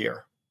calendar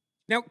year.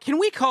 Now, can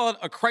we call it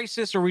a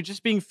crisis, or are we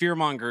just being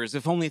fearmongers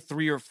if only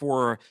 3 or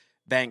 4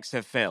 banks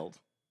have failed?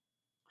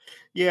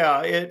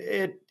 Yeah,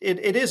 it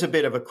is a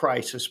bit of a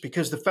crisis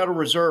because the Federal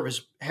Reserve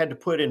has had to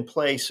put in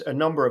place a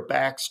number of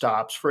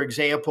backstops. For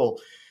example,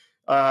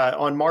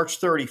 on March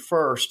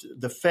 31st,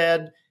 the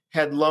Fed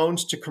had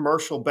loans to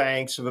commercial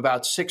banks of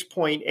about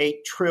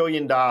 $6.8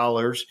 trillion.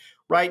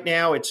 Right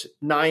now, it's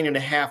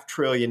 $9.5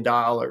 trillion.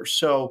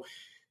 So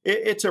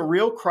it's a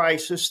real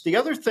crisis. The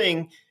other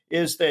thing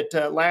is that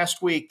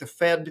last week, the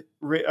Fed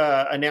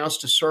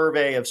announced a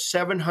survey of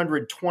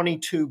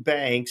 722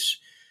 banks,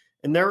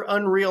 and their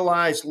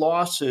unrealized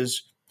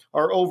losses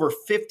are over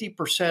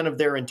 50% of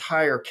their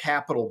entire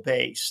capital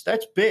base.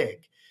 That's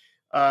big.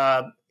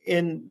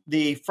 In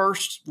the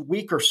first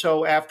week or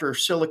so after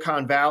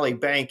Silicon Valley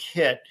Bank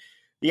hit,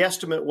 the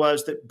estimate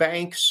was that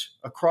banks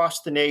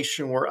across the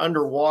nation were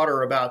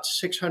underwater about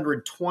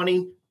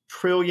 $620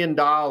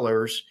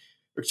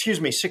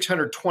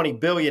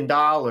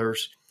 billion,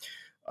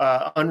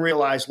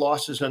 unrealized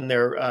losses in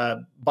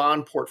their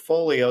bond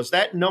portfolios.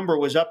 That number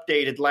was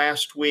updated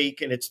last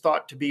week, and it's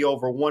thought to be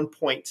over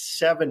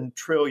 $1.7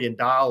 trillion.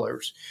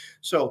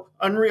 So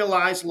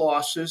unrealized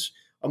losses,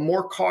 a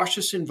more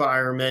cautious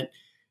environment,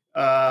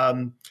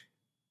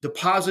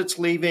 deposits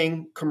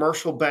leaving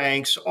commercial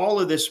banks, all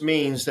of this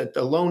means that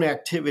the loan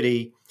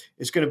activity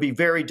is going to be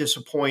very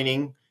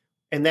disappointing,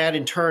 and that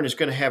in turn is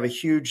going to have a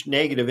huge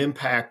negative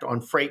impact on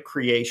freight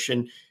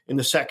creation in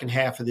the second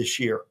half of this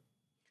year.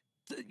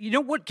 You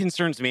know what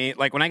concerns me?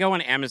 Like when I go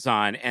on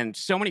Amazon and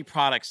so many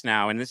products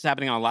now, and this is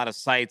happening on a lot of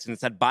sites, and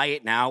it's that buy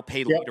it now,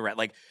 pay later at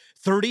like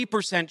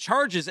 30%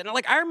 charges. And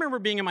like I remember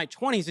being in my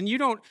 20s, and you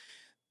don't,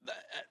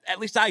 at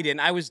least I didn't.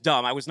 I was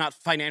dumb. I was not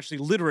financially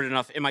literate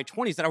enough in my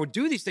 20s that I would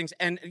do these things.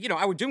 And,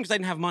 I would do them because I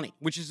didn't have money,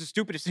 which is the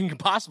stupidest thing you can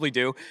possibly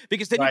do,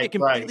 because then you get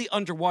completely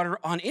underwater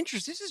on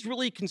interest. This is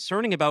really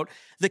concerning about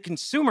the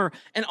consumer.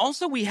 And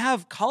also we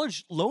have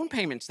college loan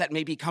payments that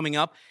may be coming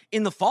up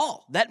in the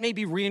fall. That may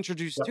be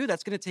reintroduced too.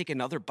 That's going to take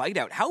another bite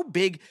out. How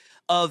big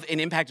of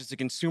an impact is the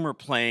consumer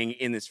playing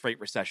in this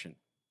freight recession?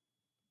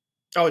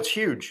 Oh, it's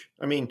huge.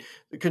 I mean,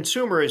 the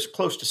consumer is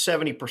close to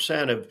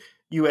 70% of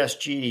U.S.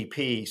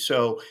 GDP.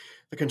 So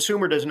the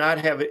consumer does not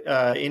have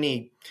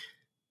any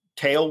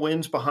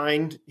tailwinds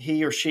behind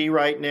he or she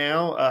right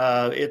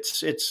now.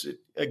 It's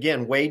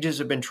again, wages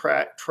have been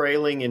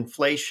trailing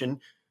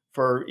inflation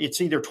for it's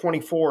either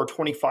 24 or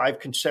 25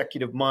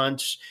 consecutive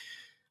months.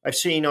 I've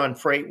seen on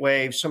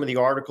FreightWaves some of the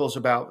articles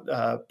about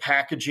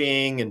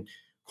packaging and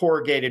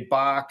corrugated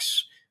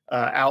box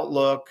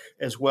outlook,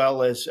 as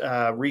well as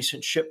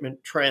recent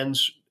shipment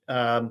trends.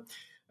 All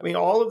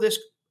of this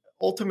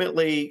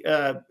ultimately,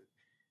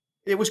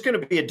 it was going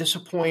to be a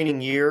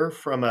disappointing year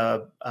from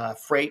a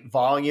freight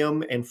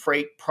volume and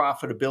freight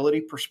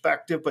profitability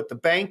perspective, but the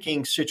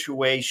banking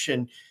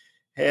situation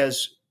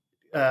has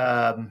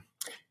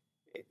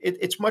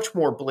it's much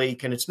more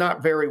bleak, and it's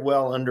not very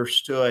well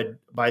understood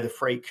by the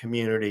freight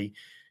community.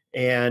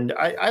 And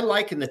I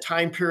like in the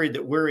time period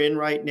that we're in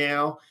right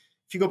now,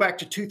 if you go back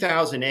to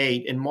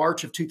 2008, in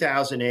March of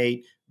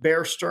 2008,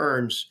 Bear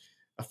Stearns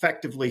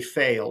effectively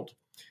failed.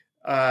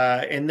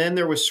 And then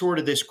there was sort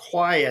of this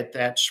quiet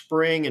that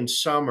spring and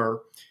summer.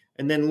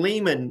 And then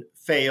Lehman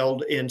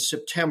failed in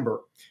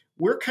September.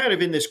 We're kind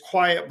of in this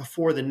quiet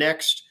before the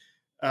next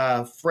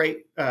financial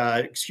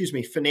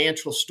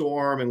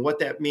storm and what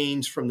that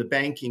means from the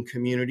banking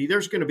community.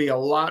 There's going to be a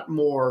lot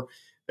more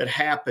that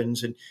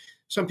happens. And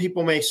some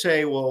people may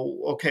say, well,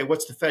 okay,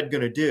 what's the Fed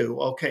going to do?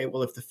 Okay,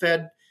 well, if the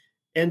Fed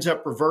ends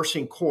up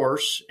reversing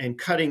course and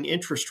cutting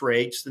interest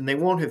rates, then they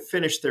won't have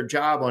finished their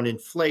job on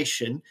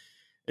inflation.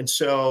 And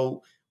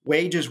so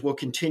wages will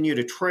continue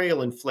to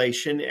trail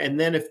inflation. And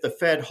then if the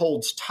Fed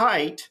holds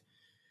tight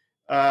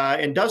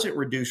and doesn't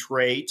reduce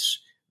rates,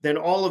 then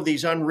all of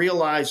these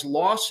unrealized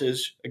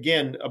losses,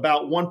 again,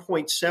 about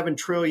 $1.7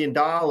 trillion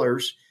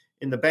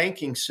in the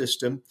banking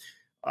system,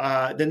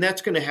 then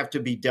that's going to have to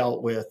be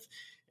dealt with.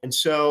 And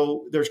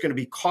so there's going to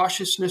be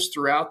cautiousness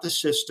throughout the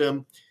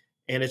system,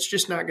 and it's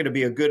just not going to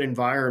be a good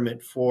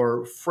environment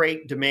for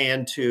freight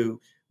demand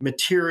to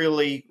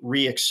materially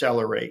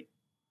reaccelerate.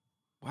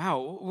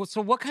 Wow. Well,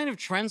 so what kind of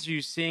trends are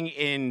you seeing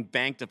in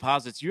bank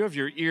deposits? You have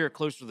your ear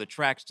closer to the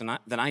tracks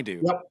than I do.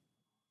 Yep.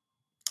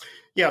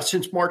 Yeah,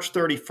 since March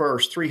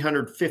 31st,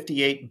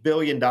 $358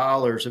 billion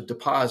of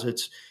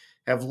deposits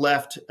have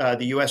left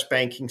the U.S.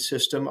 banking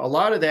system. A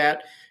lot of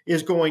that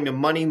is going to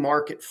money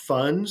market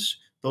funds.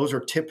 Those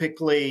are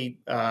typically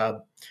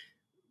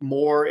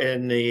more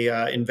in the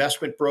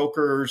investment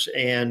brokers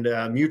and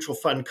mutual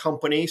fund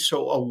companies,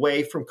 so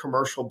away from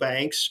commercial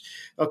banks.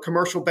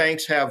 Commercial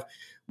banks have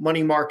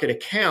money market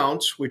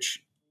accounts,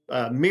 which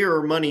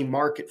mirror money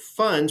market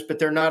funds, but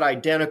they're not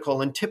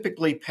identical and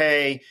typically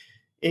pay,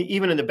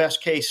 even in the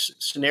best case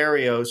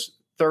scenarios,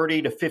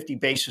 30 to 50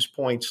 basis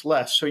points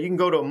less. So you can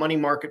go to a money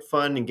market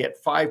fund and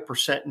get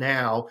 5%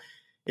 now.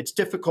 It's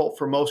difficult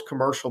for most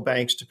commercial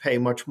banks to pay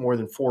much more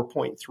than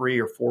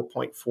 4.3 or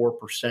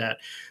 4.4%.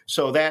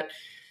 So that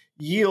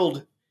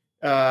yield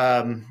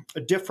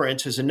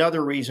difference is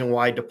another reason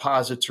why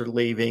deposits are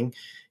leaving,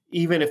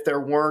 even if there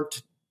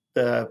weren't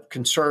the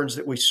concerns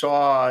that we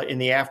saw in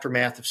the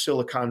aftermath of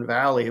Silicon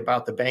Valley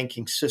about the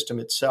banking system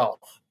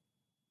itself.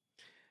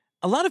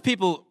 A lot of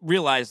people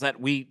realize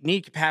that we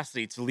need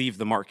capacity to leave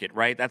the market,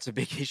 right? That's a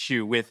big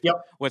issue with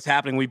what's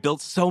happening. We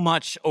built so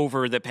much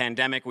over the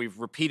pandemic. We've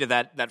repeated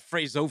that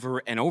phrase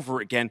over and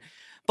over again.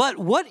 But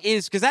what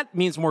is, because that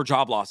means more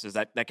job losses,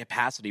 that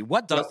capacity.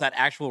 What does that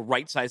actual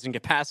right-sizing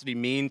capacity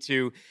mean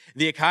to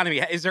the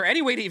economy? Is there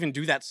any way to even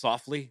do that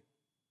softly?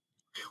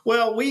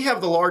 Well, we have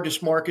the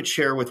largest market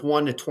share with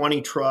 1 to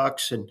 20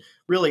 trucks and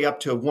really up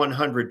to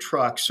 100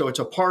 trucks. So it's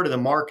a part of the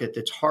market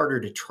that's harder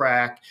to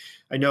track.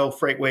 I know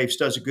FreightWaves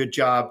does a good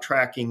job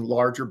tracking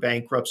larger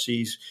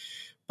bankruptcies,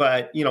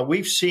 but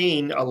we've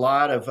seen a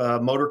lot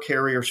of motor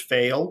carriers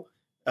fail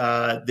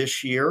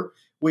this year.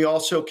 We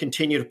also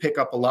continue to pick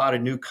up a lot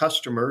of new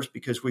customers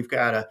because we've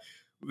got a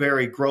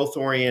very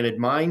growth-oriented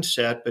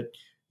mindset. But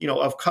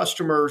of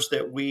customers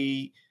that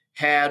we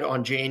had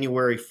on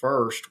January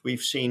 1st,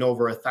 we've seen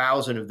over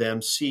 1,000 of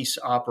them cease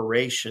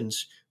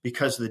operations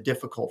because of the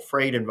difficult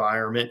freight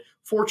environment.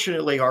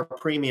 Fortunately, our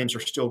premiums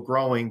are still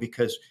growing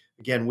because,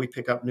 again, we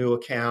pick up new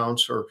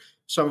accounts, or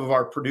some of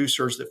our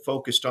producers that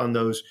focused on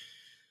those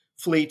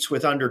fleets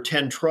with under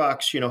 10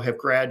 trucks, have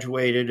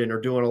graduated and are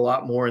doing a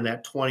lot more in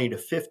that 20 to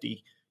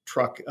 50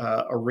 truck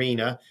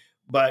arena.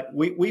 But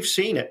we've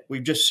seen it.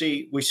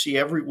 We see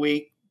every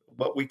week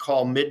what we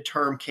call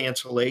midterm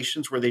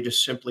cancellations, where they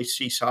just simply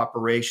cease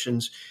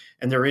operations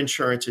and their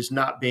insurance is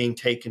not being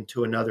taken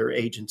to another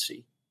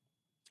agency.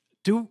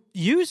 Do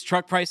used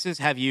truck prices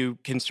have you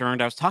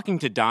concerned? I was talking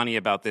to Donnie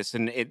about this,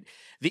 and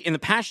in the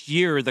past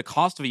year, the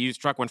cost of a used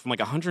truck went from like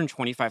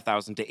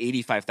 $125,000 to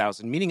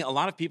 $85,000, meaning a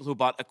lot of people who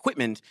bought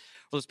equipment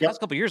for those past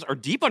couple of years are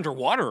deep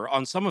underwater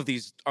on some of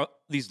these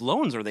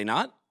loans, are they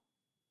not?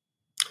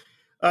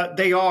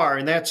 They are,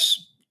 and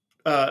that's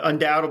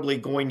undoubtedly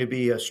going to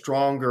be a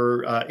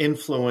stronger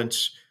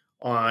influence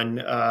on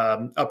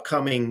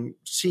upcoming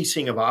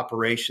ceasing of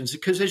operations.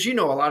 Because as you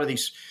know, a lot of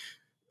these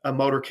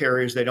motor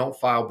carriers, they don't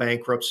file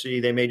bankruptcy.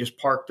 They may just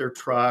park their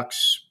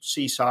trucks,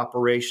 cease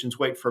operations,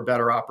 wait for a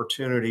better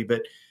opportunity.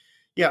 But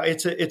yeah,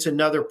 it's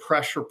another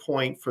pressure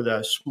point for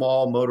the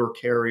small motor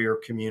carrier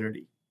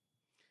community.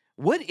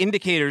 What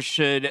indicators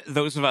should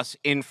those of us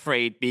in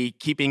freight be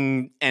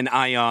keeping an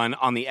eye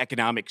on the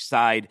economic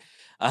side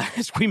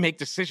as we make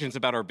decisions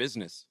about our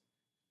business?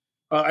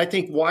 I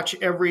think watch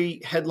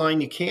every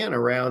headline you can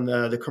around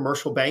the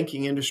commercial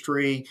banking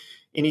industry,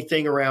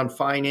 anything around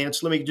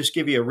finance. Let me just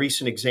give you a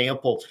recent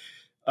example.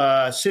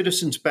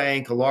 Citizens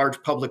Bank, a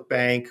large public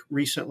bank,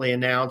 recently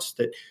announced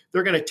that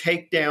they're going to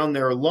take down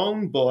their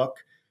loan book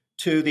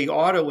to the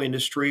auto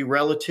industry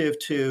relative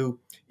to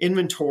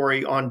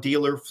inventory on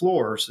dealer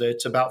floors.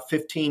 It's about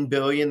 $15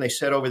 billion. They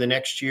said over the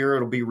next year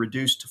it'll be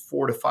reduced to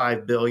 $4 to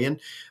 $5 billion.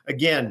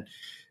 Again,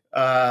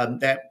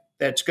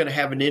 that's going to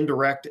have an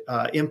indirect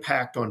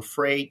impact on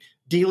freight.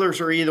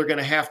 Dealers are either going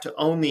to have to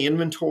own the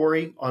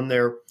inventory on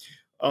their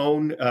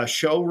own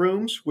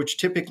showrooms, which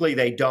typically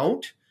they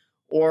don't,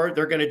 or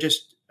they're going to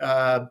just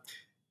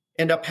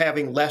end up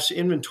having less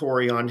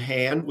inventory on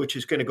hand, which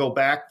is going to go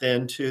back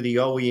then to the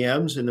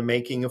OEMs and the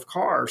making of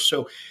cars.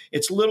 So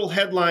it's little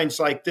headlines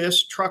like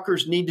this.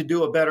 Truckers need to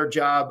do a better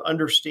job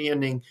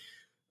understanding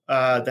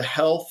the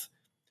health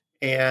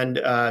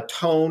and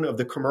tone of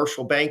the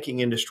commercial banking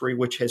industry,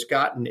 which has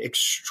gotten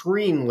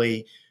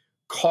extremely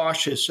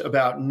cautious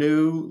about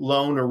new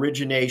loan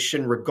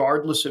origination,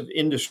 regardless of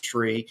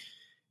industry.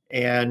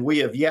 And we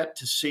have yet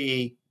to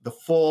see the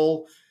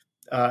full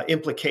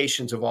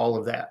implications of all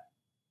of that.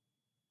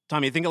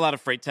 Tom, you think a lot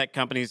of freight tech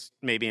companies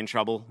may be in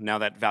trouble now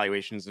that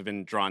valuations have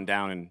been drawn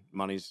down and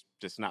money's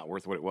just not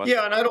worth what it was?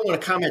 Yeah, and I don't want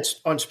to comment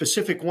on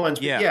specific ones,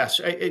 but yes,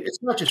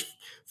 it's not just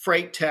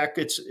freight tech.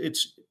 It's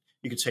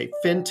you could say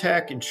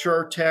fintech,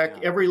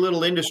 insurtech, every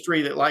little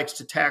industry that likes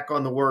to tack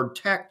on the word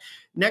tech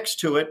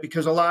next to it,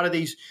 because a lot of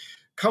these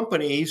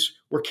companies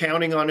were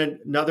counting on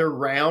another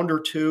round or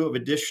two of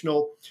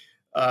additional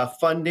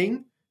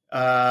funding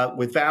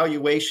with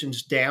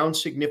valuations down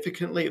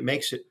significantly. It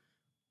makes it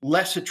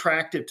less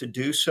attractive to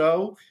do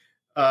so,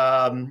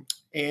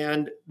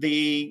 and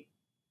the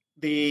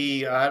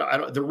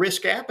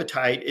risk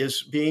appetite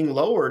is being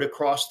lowered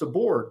across the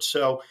board.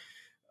 So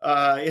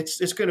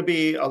it's going to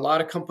be a lot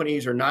of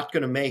companies are not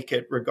going to make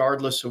it,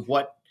 regardless of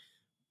what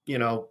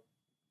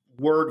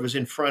word was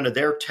in front of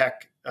their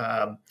tech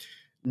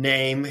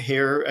name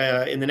here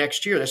in the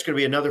next year. That's going to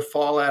be another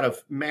fallout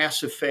of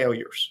massive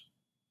failures.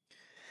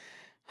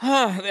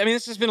 I mean,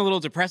 this has been a little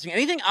depressing.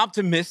 Anything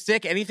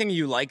optimistic? Anything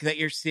you like that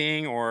you're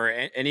seeing, or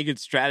any good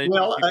strategy?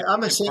 Well,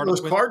 I'm a St.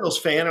 Louis Cardinals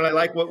fan, and I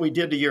like what we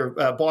did to your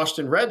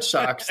Boston Red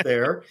Sox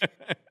there.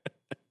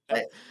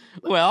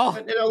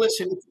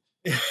 Listen,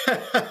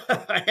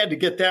 I had to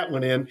get that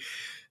one in.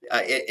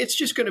 It's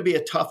just going to be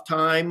a tough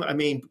time. I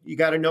mean, you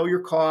got to know your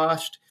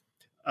cost.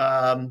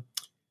 But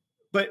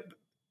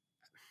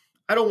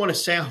I don't want to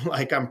sound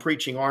like I'm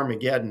preaching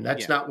Armageddon.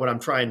 That's not what I'm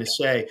trying to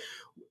say.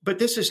 But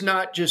this is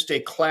not just a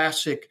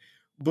classic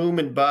boom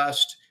and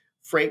bust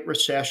freight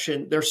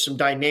recession. There's some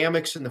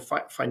dynamics in the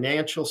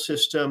financial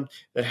system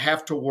that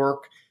have to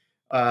work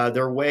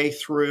their way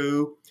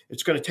through.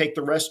 It's going to take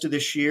the rest of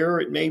this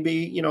year. It may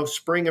be,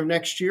 spring of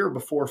next year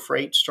before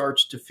freight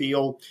starts to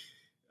feel,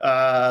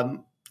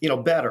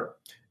 better.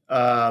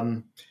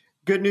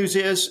 Good news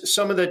is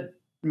some of the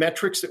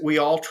metrics that we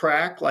all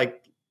track,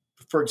 like,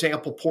 for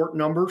example, port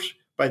numbers,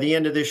 by the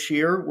end of this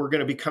year, we're going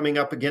to be coming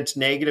up against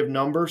negative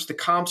numbers. The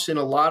comps in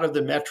a lot of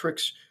the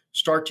metrics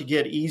start to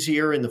get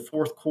easier in the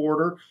fourth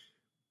quarter,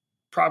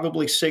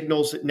 probably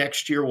signals that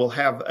next year we'll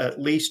have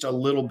at least a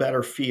little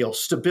better feel.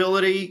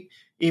 Stability,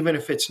 even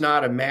if it's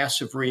not a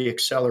massive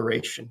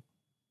reacceleration.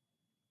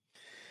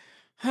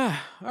 All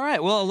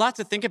right. Well, a lot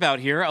to think about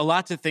here, a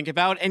lot to think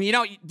about. And,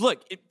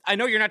 look, I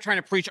know you're not trying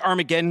to preach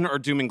Armageddon or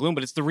doom and gloom,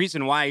 but it's the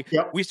reason why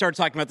we started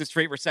talking about this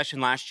freight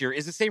recession last year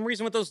is the same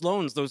reason with those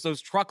loans,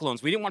 those truck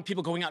loans. We didn't want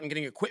people going out and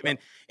getting equipment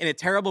in a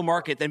terrible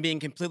market, then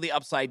being completely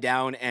upside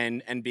down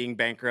and being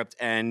bankrupt.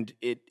 And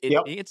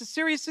it's a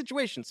serious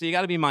situation. So you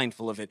got to be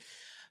mindful of it.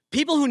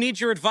 People who need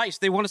your advice,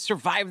 they want to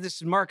survive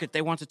this market.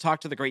 They want to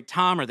talk to the great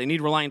Tom, or they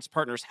need Reliance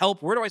Partners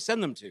help. Where do I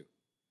send them to?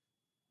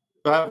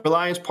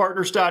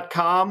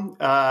 ReliancePartners.com.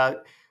 I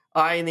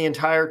and the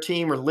entire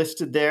team are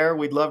listed there.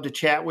 We'd love to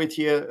chat with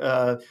you.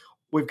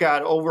 We've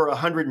got over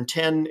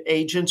 110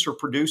 agents or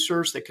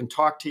producers that can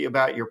talk to you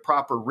about your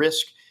proper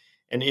risk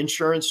and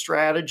insurance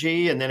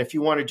strategy. And then if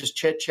you want to just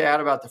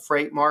chit-chat about the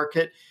freight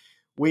market,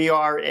 we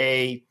are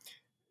a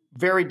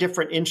very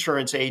different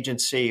insurance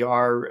agency.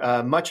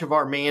 Much of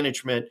our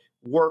management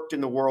worked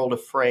in the world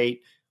of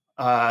freight.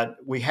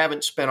 We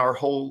haven't spent our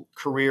whole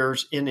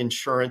careers in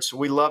insurance. So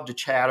we love to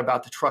chat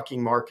about the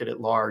trucking market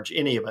at large,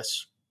 any of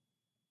us.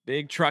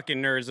 Big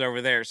trucking nerds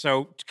over there.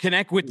 So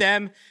connect with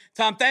them.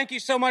 Tom, thank you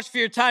so much for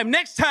your time.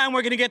 Next time,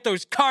 we're going to get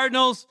those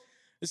Cardinals.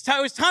 It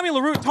was Tony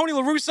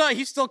LaRussa.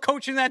 He's still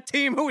coaching that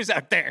team. Who is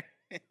out there?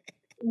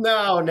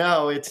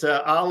 No. It's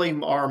Ali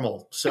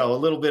Marmol. So a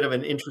little bit of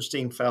an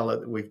interesting fella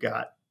that we've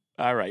got.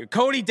 All right.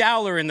 Cody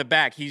Dowler in the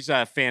back. He's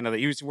a fan of it.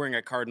 He was wearing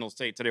a Cardinals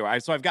tape today.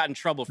 So I've got in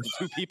trouble from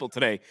two people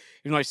today,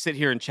 even though I sit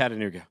here in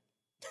Chattanooga.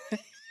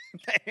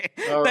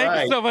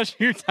 Thank you so much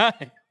for your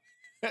time.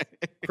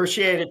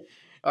 Appreciate it.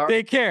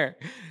 Take care.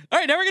 All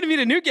right. Now we're going to meet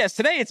a new guest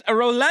today. It's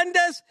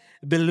Rolandas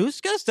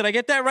Beluskas. Did I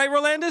get that right,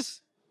 Rolandas?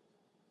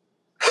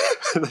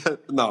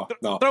 No.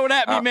 Throw it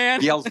at me,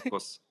 man.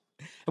 Bielskos.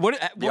 One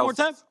more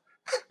time?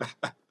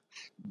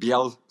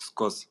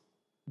 Bielskos.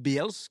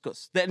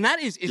 Bielskos. And that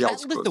is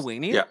that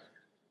Lithuania?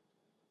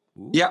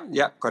 Yeah.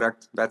 Yeah,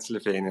 correct. That's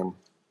Lithuanian.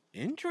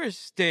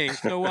 Interesting.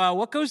 So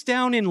what goes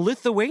down in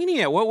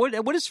Lithuania?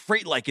 What is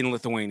freight like in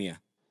Lithuania?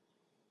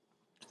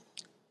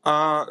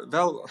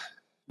 Well,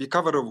 we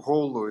cover the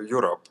whole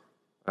Europe.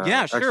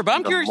 Yeah, sure. But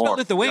I'm curious about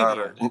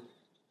Lithuania.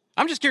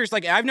 I'm just curious.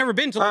 Like, I've never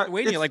been to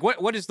Lithuania. Like,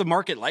 what is the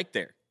market like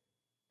there?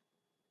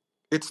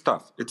 It's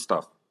tough. It's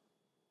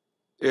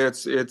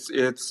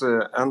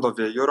end of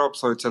Europe,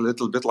 so it's a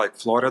little bit like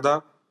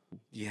Florida.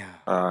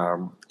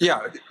 Yeah.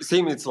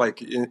 Same. It's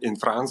like in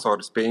France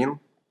or Spain.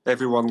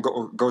 everyone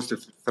goes to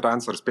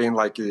France or Spain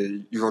like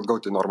you would go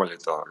to normally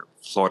to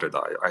Florida.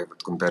 I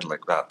would compare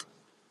like that.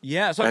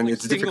 Yeah, so and like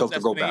it's difficult to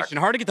go back.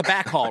 Hard to get the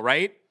back haul,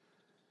 right?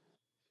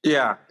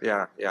 Yeah.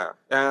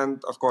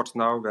 And of course,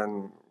 now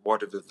when war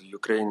with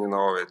Ukraine,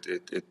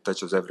 it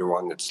touches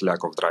everyone. It's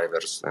lack of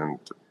drivers, and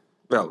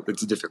well,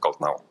 it's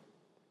difficult now.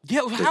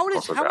 Yeah, how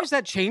does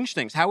that change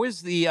things? How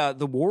is the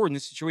war and the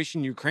situation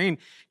in Ukraine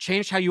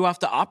changed how you have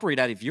to operate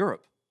out of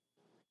Europe?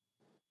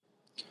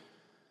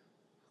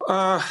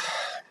 Well,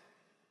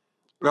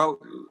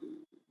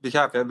 we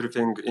have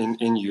everything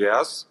in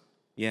US.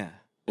 Yeah.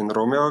 In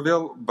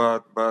Romeoville,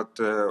 but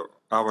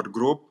our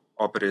group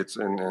operates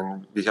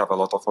and we have a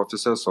lot of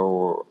offices.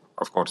 So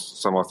of course,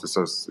 some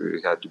offices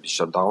had to be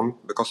shut down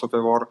because of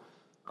the war.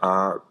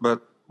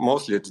 But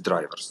mostly it's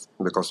drivers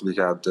because we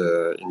had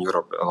in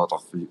Europe a lot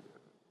of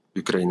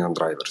Ukrainian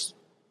drivers.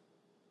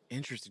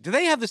 Interesting. Do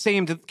they have the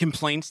same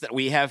complaints that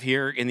we have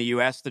here in the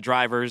U.S., the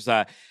drivers?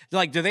 Do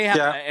they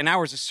have an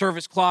hour's of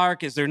service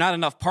clock? Is there not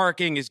enough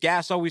parking? Is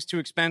gas always too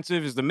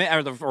expensive?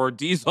 Or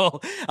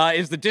diesel?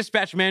 Is the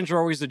dispatch manager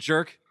always a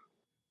jerk?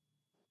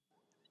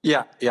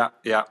 Yeah.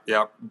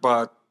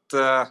 But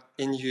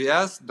in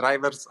U.S.,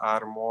 drivers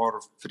are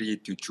more free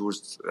to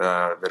choose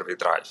where we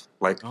drive.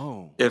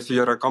 If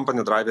you're a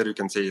company driver, you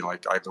can say, I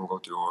don't go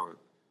to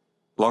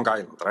Long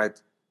Island, right?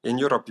 In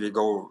Europe, we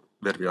go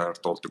where we are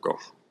told to go.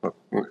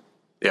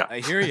 Yeah, I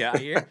hear you.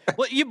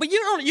 Well, you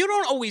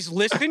don't always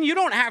listen. You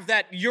don't have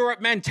that Europe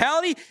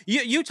mentality.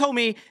 You told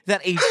me that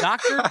a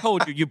doctor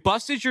told you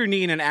busted your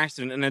knee in an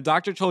accident, and a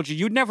doctor told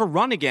you'd never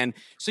run again.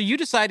 So you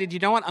decided, you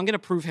know what? I'm going to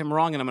prove him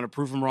wrong, and I'm going to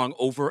prove him wrong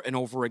over and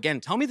over again.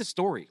 Tell me the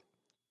story.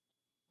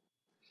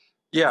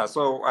 Yeah.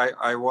 So I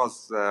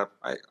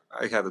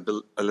had a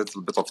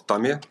little bit of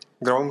tummy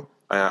grown.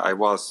 I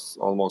was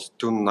almost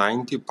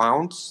 290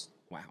 pounds.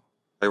 Wow.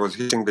 I was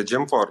hitting the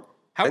gym for.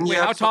 How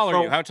tall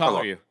are you? How tall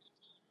are you?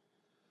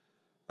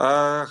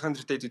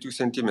 182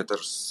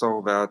 centimeters.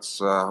 So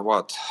that's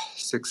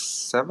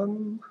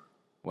 6'7"?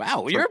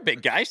 Wow, you're a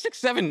big guy.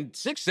 6'7",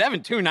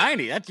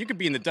 290. You could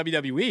be in the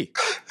WWE.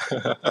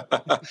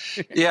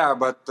 Yeah,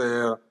 but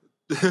to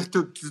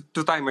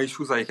tie my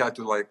shoes, I had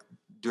to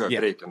do a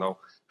break,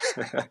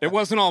 It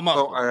wasn't all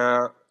muscle.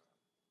 So,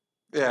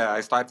 I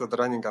started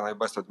running and I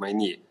busted my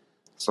knee.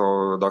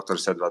 So doctor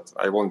said that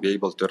I won't be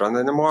able to run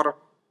anymore.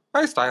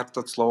 I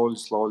started slowly.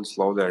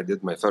 I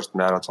did my first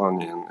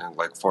marathon in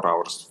 4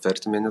 hours,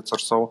 30 minutes or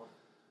so.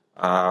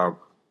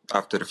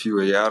 After a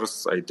few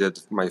years, I did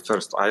my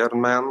first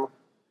Ironman.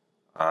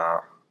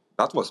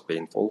 That was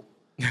painful,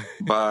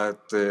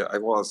 but I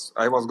was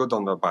good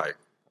on the bike.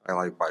 I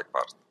like bike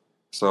part.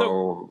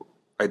 So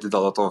I did a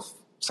lot of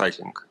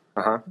cycling.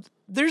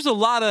 There's a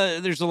lot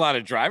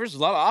of drivers, a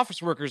lot of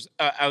office workers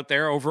out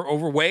there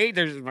overweight.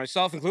 There's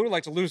myself included,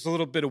 like to lose a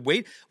little bit of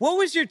weight. What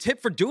was your tip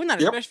for doing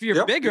that, especially if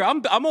you're bigger?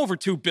 I'm over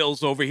 2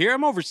 bills over here.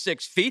 I'm over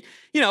 6 feet.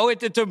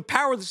 To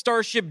power the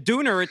Starship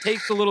Dooner, it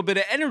takes a little bit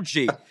of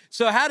energy.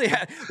 So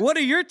what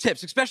are your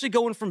tips, especially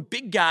going from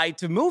big guy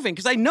to moving?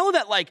 Because I know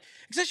that,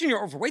 especially when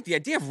you're overweight, the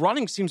idea of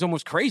running seems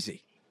almost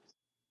crazy.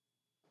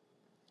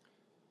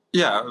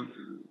 Yeah.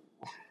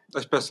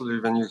 Especially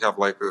when you have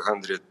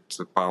 100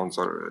 pounds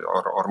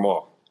or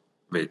more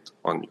weight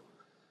on you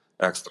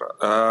extra.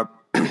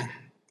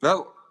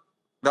 Well,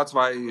 that's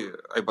why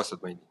I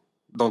busted my knee.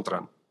 Don't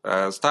run.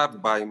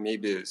 Start by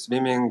maybe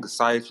swimming,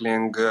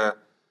 cycling,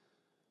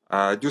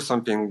 do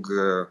something,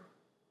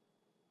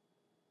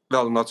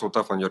 not so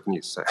tough on your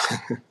knees.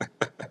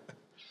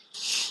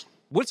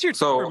 What's your tip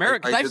for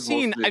marathon? Because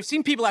I've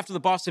seen people after the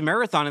Boston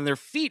Marathon and their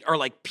feet are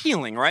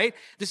peeling, right?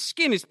 The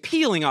skin is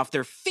peeling off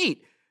their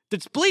feet.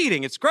 It's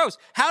bleeding. It's gross.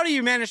 How do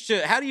you manage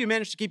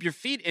to keep your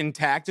feet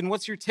intact? And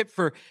what's your tip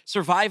for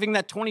surviving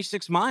that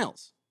 26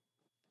 miles?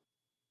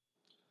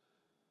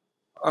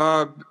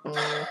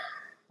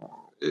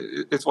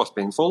 It was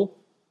painful,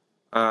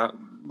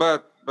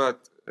 but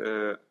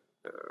you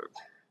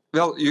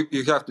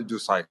have to do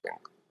cycling.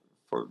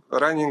 For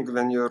running,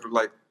 when you're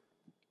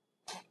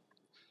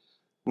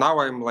now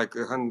I'm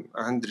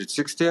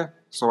 160,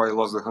 so I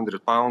lost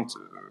 100 pounds.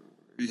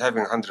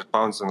 Having 100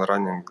 pounds and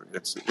running,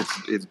 it's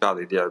bad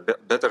idea.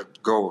 Better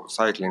go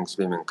cycling,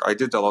 swimming. I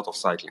did a lot of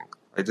cycling.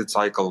 I did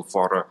cycle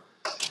for.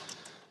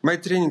 My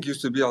training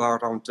used to be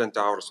around 20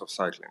 hours of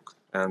cycling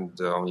and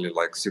only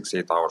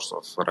 6-8 hours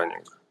of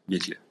running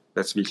weekly.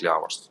 That's weekly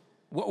hours.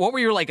 What were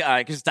your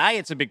because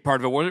diet's a big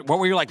part of it. What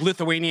were your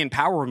Lithuanian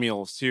power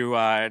meals to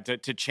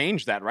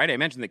change that? Right, I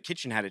imagine the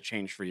kitchen had to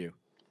change for you.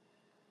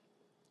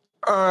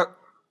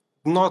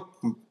 Not.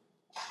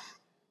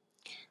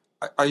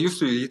 I used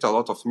to eat a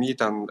lot of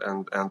meat and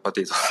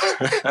potatoes.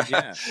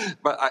 Yeah.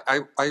 But I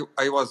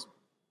was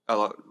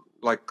I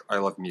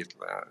love meat.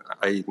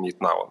 I eat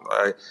meat now.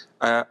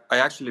 I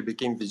actually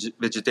became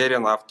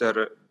vegetarian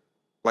after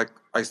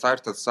I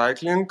started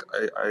cycling.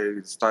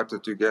 I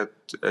started to get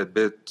a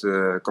bit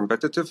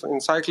competitive in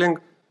cycling,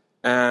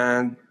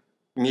 and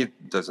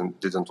meat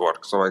didn't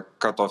work. So I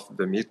cut off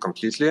the meat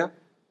completely,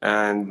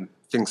 and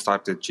things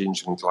started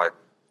changing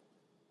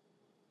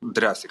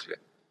drastically.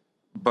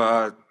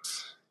 But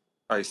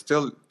I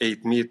still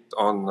ate meat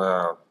on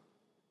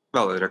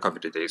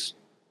recovery days.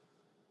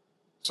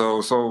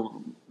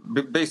 So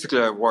basically,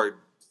 I avoid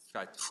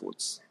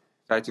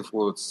fatty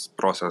foods,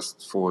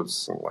 processed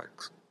foods. Like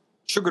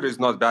sugar is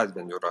not bad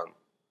when you run.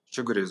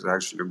 Sugar is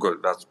actually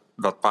good.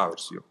 That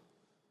powers you.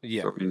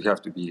 Yeah. So you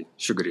have to be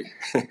sugary.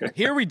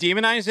 Here we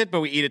demonize it,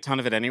 but we eat a ton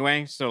of it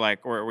anyway. So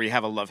like, or we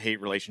have a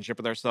love-hate relationship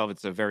with ourselves.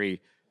 It's a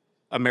very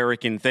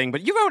American thing.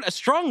 But you wrote, a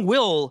strong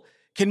will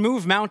can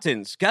move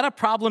mountains. Got a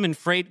problem in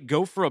freight,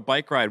 go for a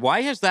bike ride.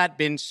 Why has that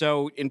been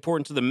so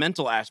important to the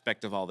mental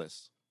aspect of all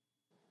this?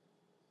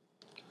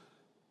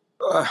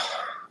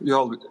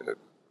 You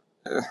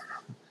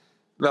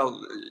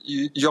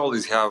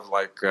always have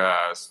like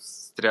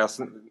stress.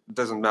 It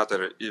doesn't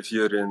matter if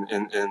you're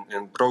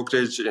in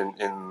brokerage,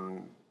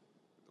 in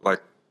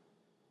like,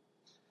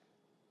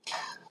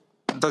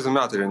 it doesn't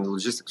matter in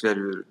logistics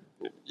where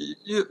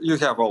you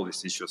have all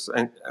these issues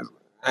and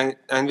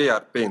they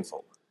are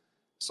painful.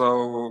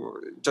 So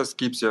it just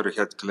keeps your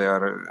head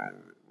clear,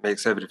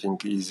 makes everything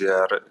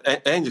easier.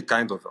 Any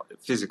kind of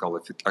physical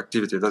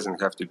activity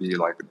doesn't have to be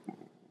like,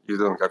 you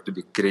don't have to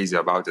be crazy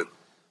about it,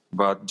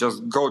 but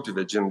just go to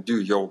the gym, do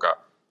yoga.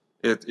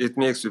 It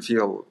makes you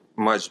feel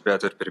much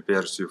better,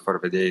 prepares you for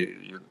the day.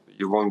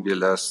 You won't be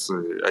less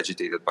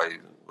agitated by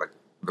like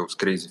those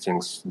crazy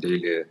things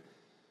daily.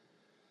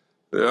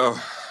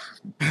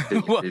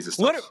 Crazy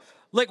stuff.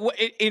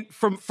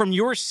 From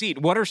your seat,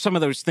 what are some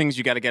of those things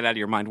you got to get out of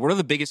your mind? What are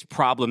the biggest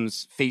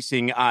problems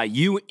facing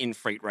you in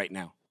freight right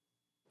now?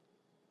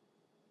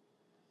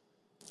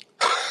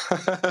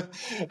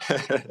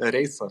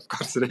 Rates, of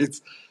course,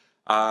 rates.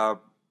 Like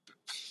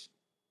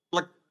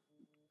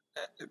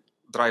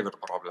driver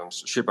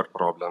problems, shipper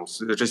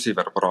problems,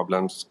 receiver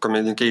problems,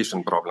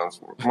 communication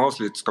problems.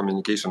 Mostly it's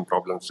communication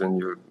problems when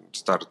you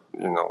start,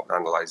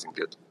 analyzing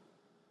it.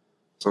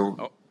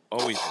 So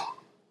always.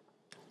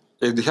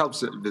 It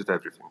helps with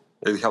everything.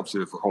 It helps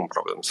with home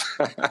problems.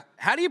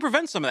 How do you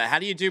prevent some of that? How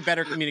do you do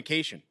better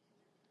communication?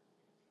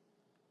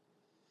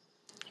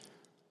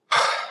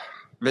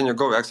 When you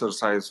go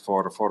exercise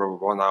for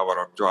 1 hour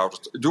or 2 hours,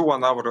 do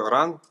 1 hour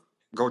run,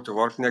 go to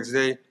work next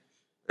day.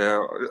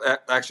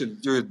 Actually,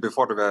 do it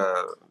before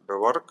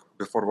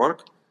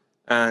work,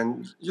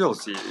 and you'll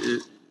see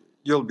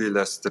you'll be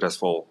less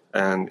stressful,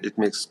 and it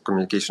makes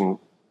communication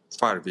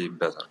far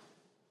better.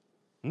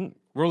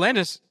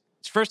 Rolandus,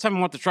 it's the first time I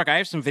want the truck. I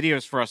have some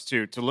videos for us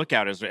to look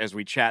at as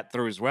we chat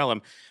through as well.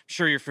 I'm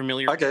sure you're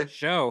familiar with the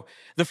show.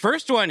 The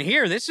first one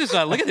here, this is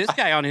look at this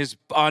guy on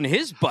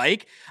his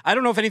bike. I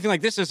don't know if anything like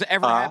this has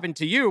ever happened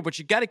to you, but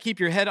you got to keep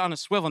your head on a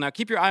swivel. Now,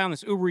 keep your eye on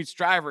this Uber Eats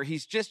driver.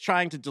 He's just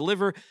trying to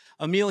deliver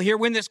a meal here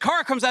when this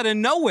car comes out of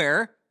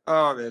nowhere.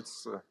 Oh,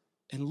 it's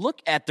and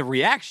look at the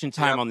reaction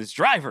time on this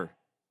driver.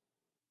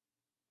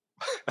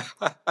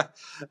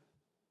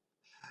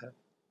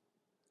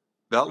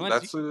 Well,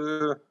 that's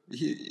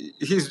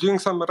he's doing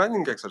some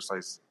running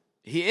exercise.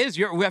 He is.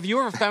 Have you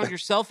ever found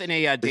yourself in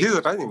a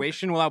dangerous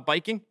situation without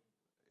biking?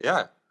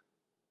 Yeah.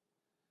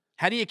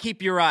 How do you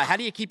keep your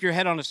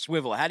head on a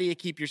swivel? How do you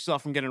keep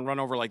yourself from getting run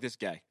over like this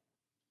guy?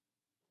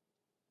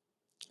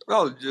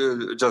 Well,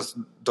 you just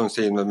don't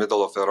stay in the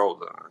middle of the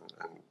road,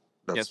 and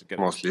that's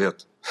mostly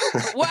it.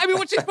 Well, I mean,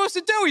 what's he supposed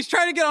to do? He's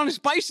trying to get on his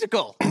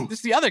bicycle. This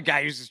is the other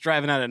guy who's just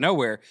driving out of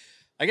nowhere.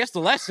 I guess the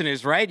lesson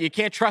is, right, you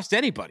can't trust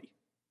anybody.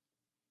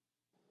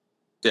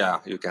 Yeah,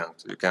 you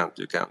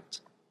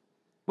can't.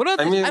 What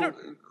else?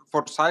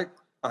 For cycling,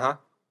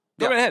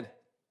 Go ahead.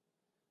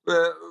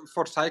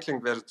 For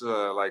cycling, there's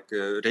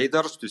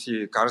radars to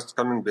see cars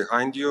coming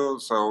behind you.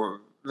 So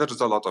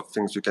there's a lot of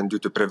things you can do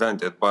to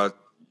prevent it. But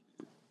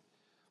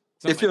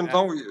if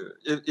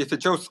a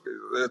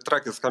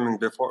truck is coming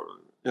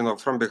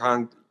from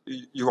behind,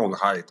 you won't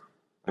hide.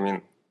 I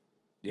mean,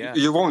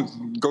 you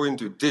won't go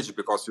into a ditch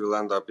because you'll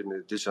end up in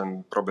a ditch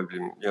and probably,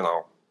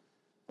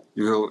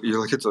 you'll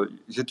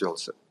hit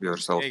yourself.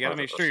 Yeah, you got to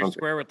make sure you're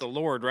square with the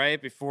Lord,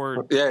 right?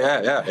 Before.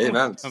 Yeah.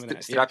 Amen.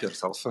 Strap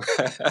yourself.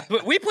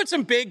 But we put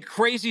some big,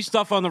 crazy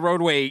stuff on the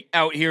roadway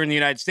out here in the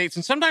United States,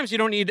 and sometimes you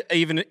don't need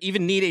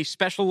even need a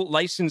special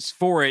license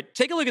for it.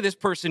 Take a look at this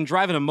person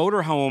driving a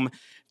motorhome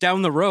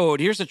down the road.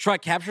 Here's a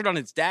truck captured on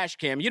its dash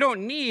cam. You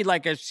don't need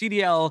like a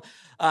CDL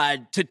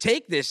to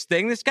take this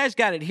thing. This guy's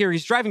got it here.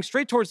 He's driving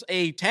straight towards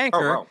a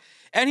tanker,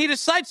 and he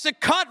decides to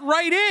cut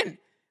right in.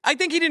 I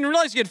think he didn't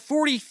realize he had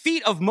 40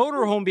 feet of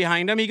motorhome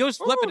behind him. He goes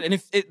flip it,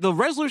 and the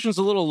resolution's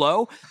a little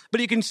low, but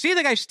you can see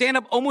the guy stand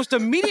up almost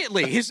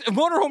immediately. His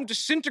motorhome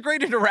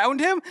disintegrated around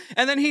him,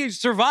 and then he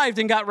survived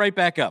and got right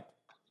back up.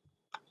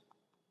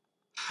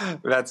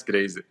 That's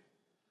crazy.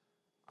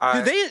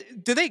 Do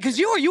they? Because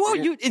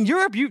you in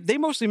Europe, they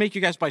mostly make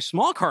you guys buy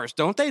small cars,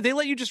 don't they? They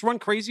let you just run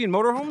crazy in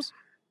motorhomes.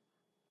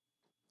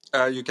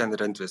 You can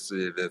rent with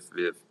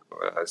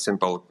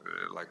simple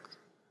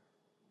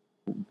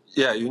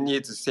Yeah, you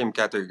need the same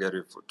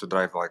category to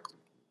drive like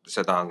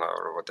sedan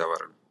or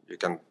whatever. You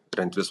can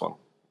rent this one.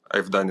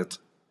 I've done it.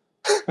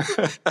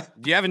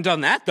 You haven't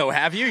done that though,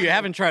 have you? You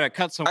haven't tried to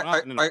cut someone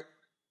up?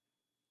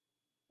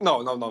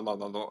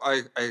 No.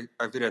 I've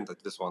rented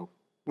this one.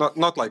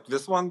 Not like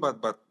this one,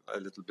 but a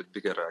little bit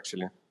bigger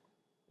actually.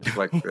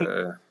 Like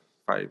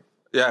 5.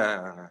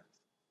 Yeah,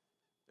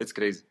 it's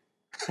crazy.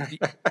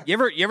 You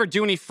ever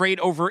do any freight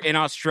over in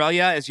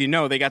Australia? As you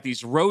know, they got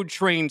these road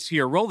trains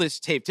here. Roll this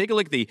tape. Take a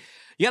look at you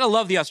got to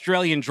love the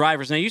Australian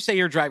drivers. Now, you say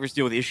your drivers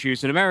deal with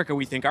issues. In America,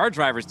 we think our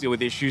drivers deal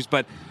with issues,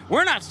 but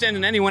we're not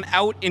sending anyone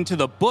out into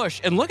the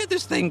bush. And look at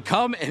this thing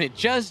come, and it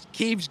just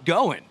keeps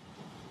going.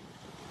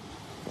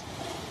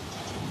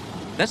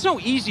 That's no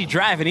easy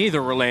driving either,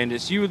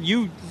 Rolandus.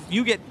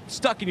 You get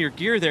stuck in your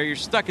gear there. You're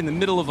stuck in the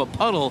middle of a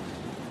puddle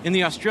in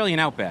the Australian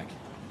outback.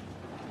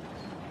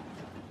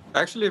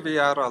 Actually, we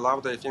are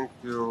allowed, I think,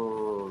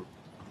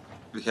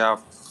 we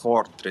have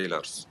 4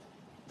 trailers,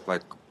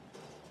 like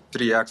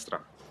 3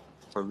 extra.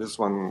 So this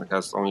one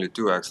has only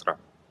 2 extra.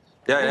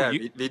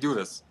 We do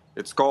this.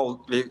 It's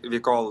called, we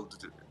call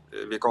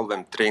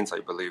them trains,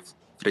 I believe,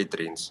 freight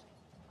trains.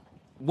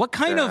 What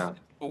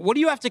do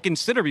you have to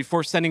consider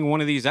before sending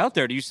one of these out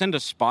there? Do you send a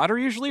spotter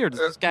usually, or does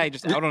this guy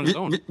just out on his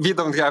own? We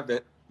don't have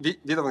it.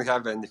 We don't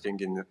have anything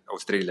in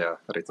Australia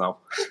right now.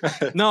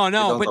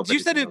 No. But you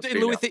said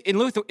in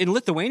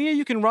Lithuania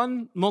you can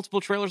run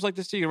multiple trailers like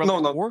this too? You can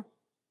run four?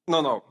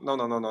 No.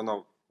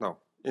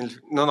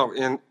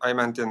 I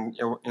meant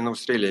in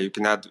Australia you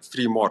can add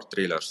 3 more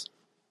trailers.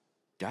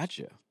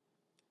 Gotcha.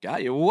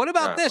 Got you. What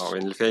about this? No,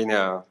 in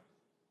Lithuania,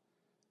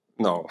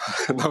 no,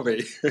 no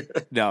way.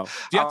 No.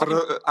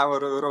 Our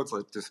roads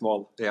are too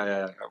small.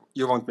 Yeah.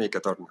 You won't make a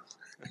turn.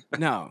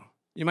 No.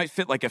 You might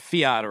fit like a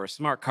Fiat or a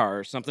smart car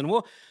or something.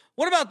 Well,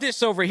 what about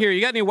this over here?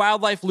 You got any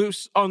wildlife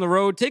loose on the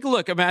road? Take a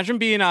look. Imagine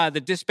being the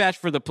dispatch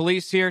for the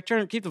police here.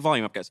 Keep the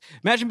volume up, guys.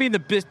 Imagine being the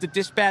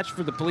dispatch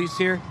for the police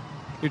here.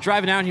 You're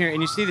driving out here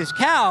and you see this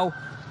cow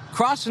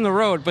crossing the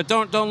road, but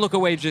don't look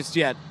away just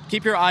yet.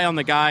 Keep your eye on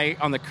the guy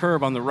on the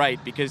curb on the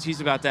right because he's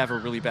about to have a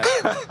really bad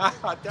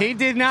time. He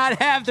did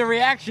not have the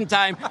reaction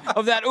time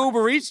of that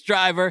Uber Eats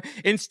driver.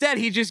 Instead,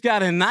 he just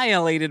got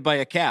annihilated by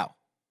a cow.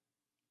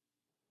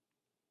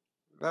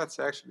 That's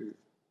actually...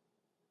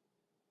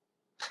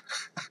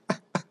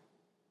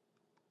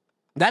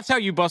 That's how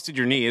you busted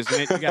your knee, isn't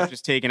it? You got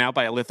just taken out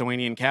by a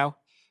Lithuanian cow?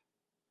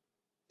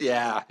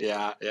 Yeah.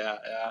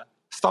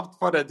 Stopped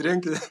for a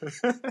drink.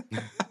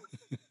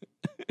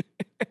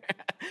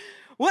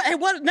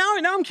 What? Now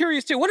I'm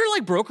curious, too. What are,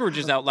 like,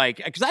 brokerages out like?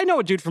 Because I know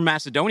a dude from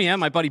Macedonia,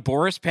 my buddy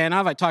Boris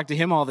Panov. I talk to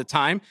him all the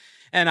time.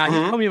 And he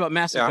told me about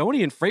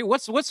Macedonian freight.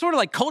 What's sort of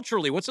like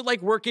culturally? What's it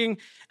like working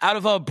out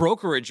of a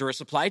brokerage or a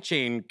supply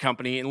chain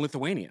company in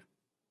Lithuania?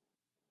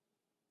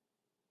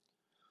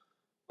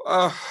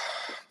 Well,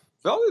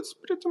 it's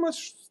pretty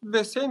much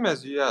the same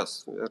as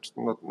US. It's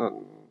not...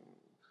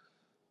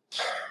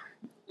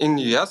 In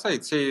US,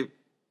 I'd say,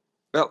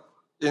 well,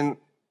 in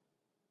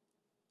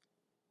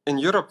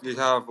Europe, we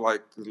have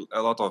like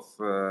a lot of,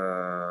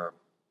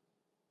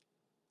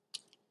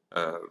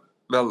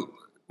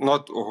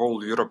 not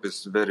whole Europe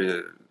is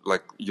very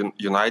like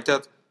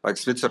united. Like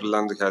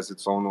Switzerland has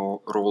its own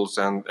rules,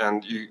 and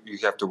you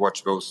have to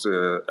watch those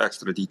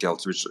extra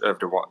details which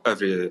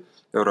every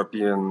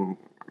European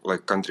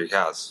like country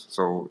has.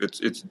 So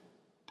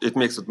it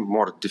makes it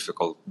more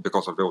difficult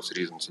because of those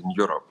reasons in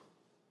Europe.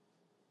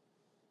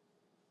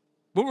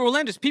 Well,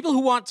 Rolandus, people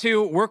who want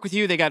to work with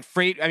you, they got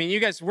freight. I mean, you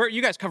guys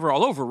cover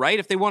all over, right?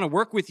 If they want to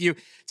work with you,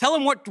 tell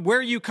them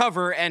where you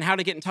cover and how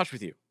to get in touch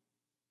with you.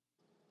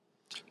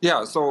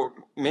 Yeah, so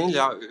mainly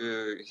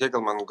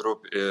Hegelman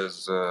Group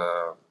is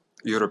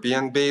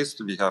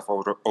European-based. We have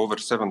over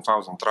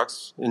 7,000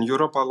 trucks in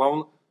Europe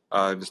alone.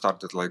 We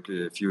started like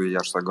a few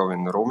years ago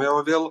in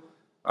Romeoville.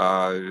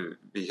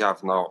 We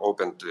have now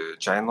opened the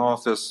China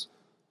office.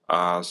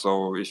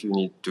 So if you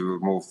need to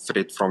move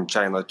freight from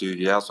China to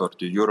US or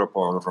to Europe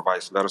or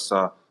vice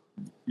versa,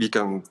 we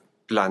can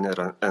plan it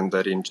and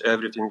arrange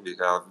everything. We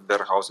have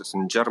warehouses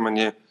in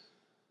Germany.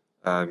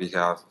 We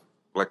have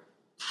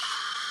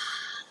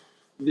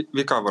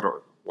we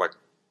cover like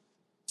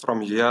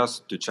from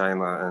US to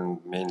China and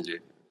mainly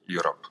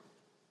Europe.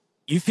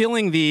 You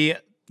feeling the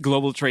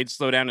global trade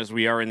slowdown as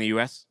we are in the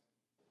US?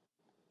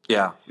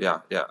 Yeah.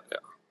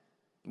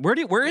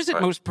 Where is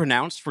it most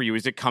pronounced for you?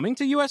 Is it coming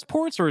to U.S.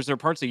 ports, or is there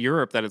parts of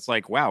Europe that it's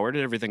like, wow, where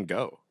did everything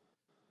go?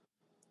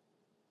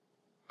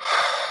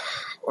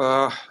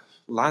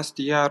 Last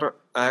year,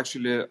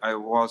 actually, I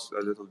was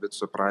a little bit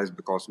surprised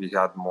because we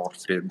had more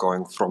freight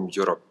going from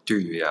Europe to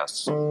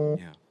U.S. Yeah.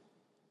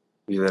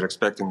 We were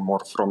expecting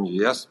more from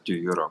U.S. to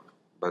Europe,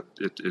 but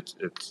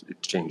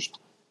it changed.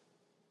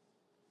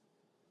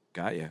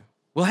 Got you.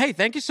 Well, hey,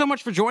 thank you so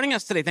much for joining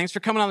us today. Thanks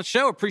for coming on the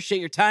show. Appreciate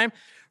your time.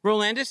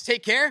 Rolandus,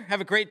 take care.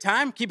 Have a great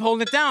time. Keep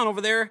holding it down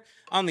over there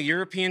on the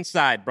European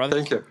side, brother.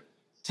 Thank you.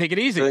 Take it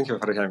easy. Thank you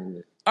for having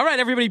me. All right,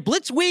 everybody.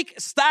 Blitz Week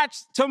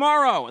starts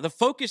tomorrow. The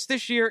focus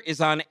this year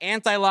is on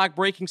anti-lock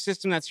braking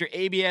system. That's your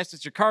ABS.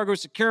 It's your cargo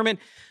securement.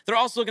 They're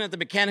also looking at the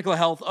mechanical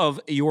health of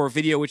your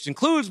video, which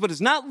includes but is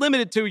not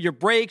limited to your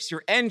brakes,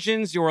 your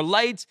engines, your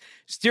lights,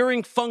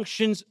 steering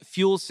functions,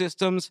 fuel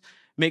systems.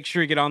 Make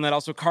sure you get on that.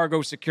 Also,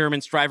 cargo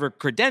securements, driver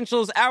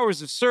credentials,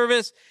 hours of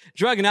service,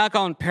 drug and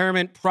alcohol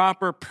impairment,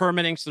 proper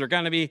permitting. So they're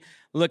going to be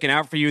looking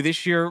out for you.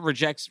 This year,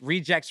 rejects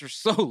are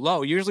so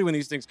low. Usually when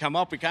these things come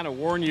up, we kind of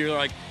warn you,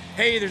 like,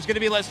 hey, there's going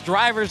to be less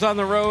drivers on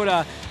the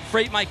road.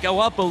 Freight might go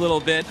up a little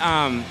bit.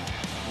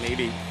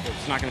 Maybe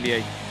it's not going to be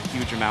a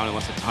huge amount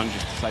unless a ton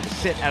just decide to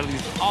sit out of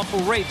these awful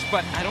rates,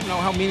 but I don't know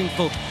how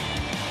meaningful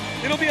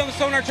it'll be on the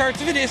Sonar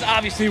charts. If it is,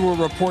 obviously we'll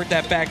report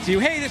that back to you.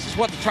 Hey, this is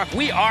What the Truck.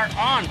 We are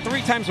on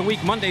 3 times a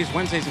week, Mondays,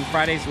 Wednesdays, and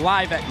Fridays,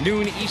 live at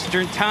noon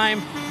Eastern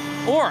time,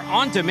 or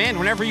on demand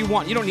whenever you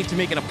want. You don't need to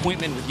make an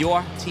appointment with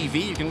your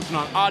TV. You can listen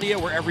on audio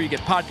wherever you get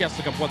podcasts.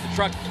 Look up What the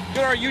Truck.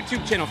 Go to our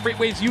YouTube channel,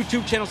 Freightwaves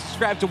YouTube channel.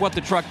 Subscribe to What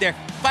the Truck there.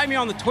 Find me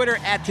on the Twitter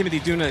at Timothy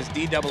Dooner, that's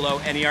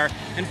DOONER.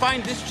 And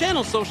find this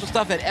channel's social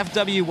stuff at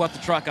FW What the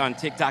Truck on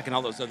TikTok and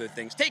all those other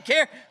things. Take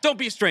care. Don't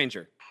be a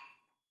stranger.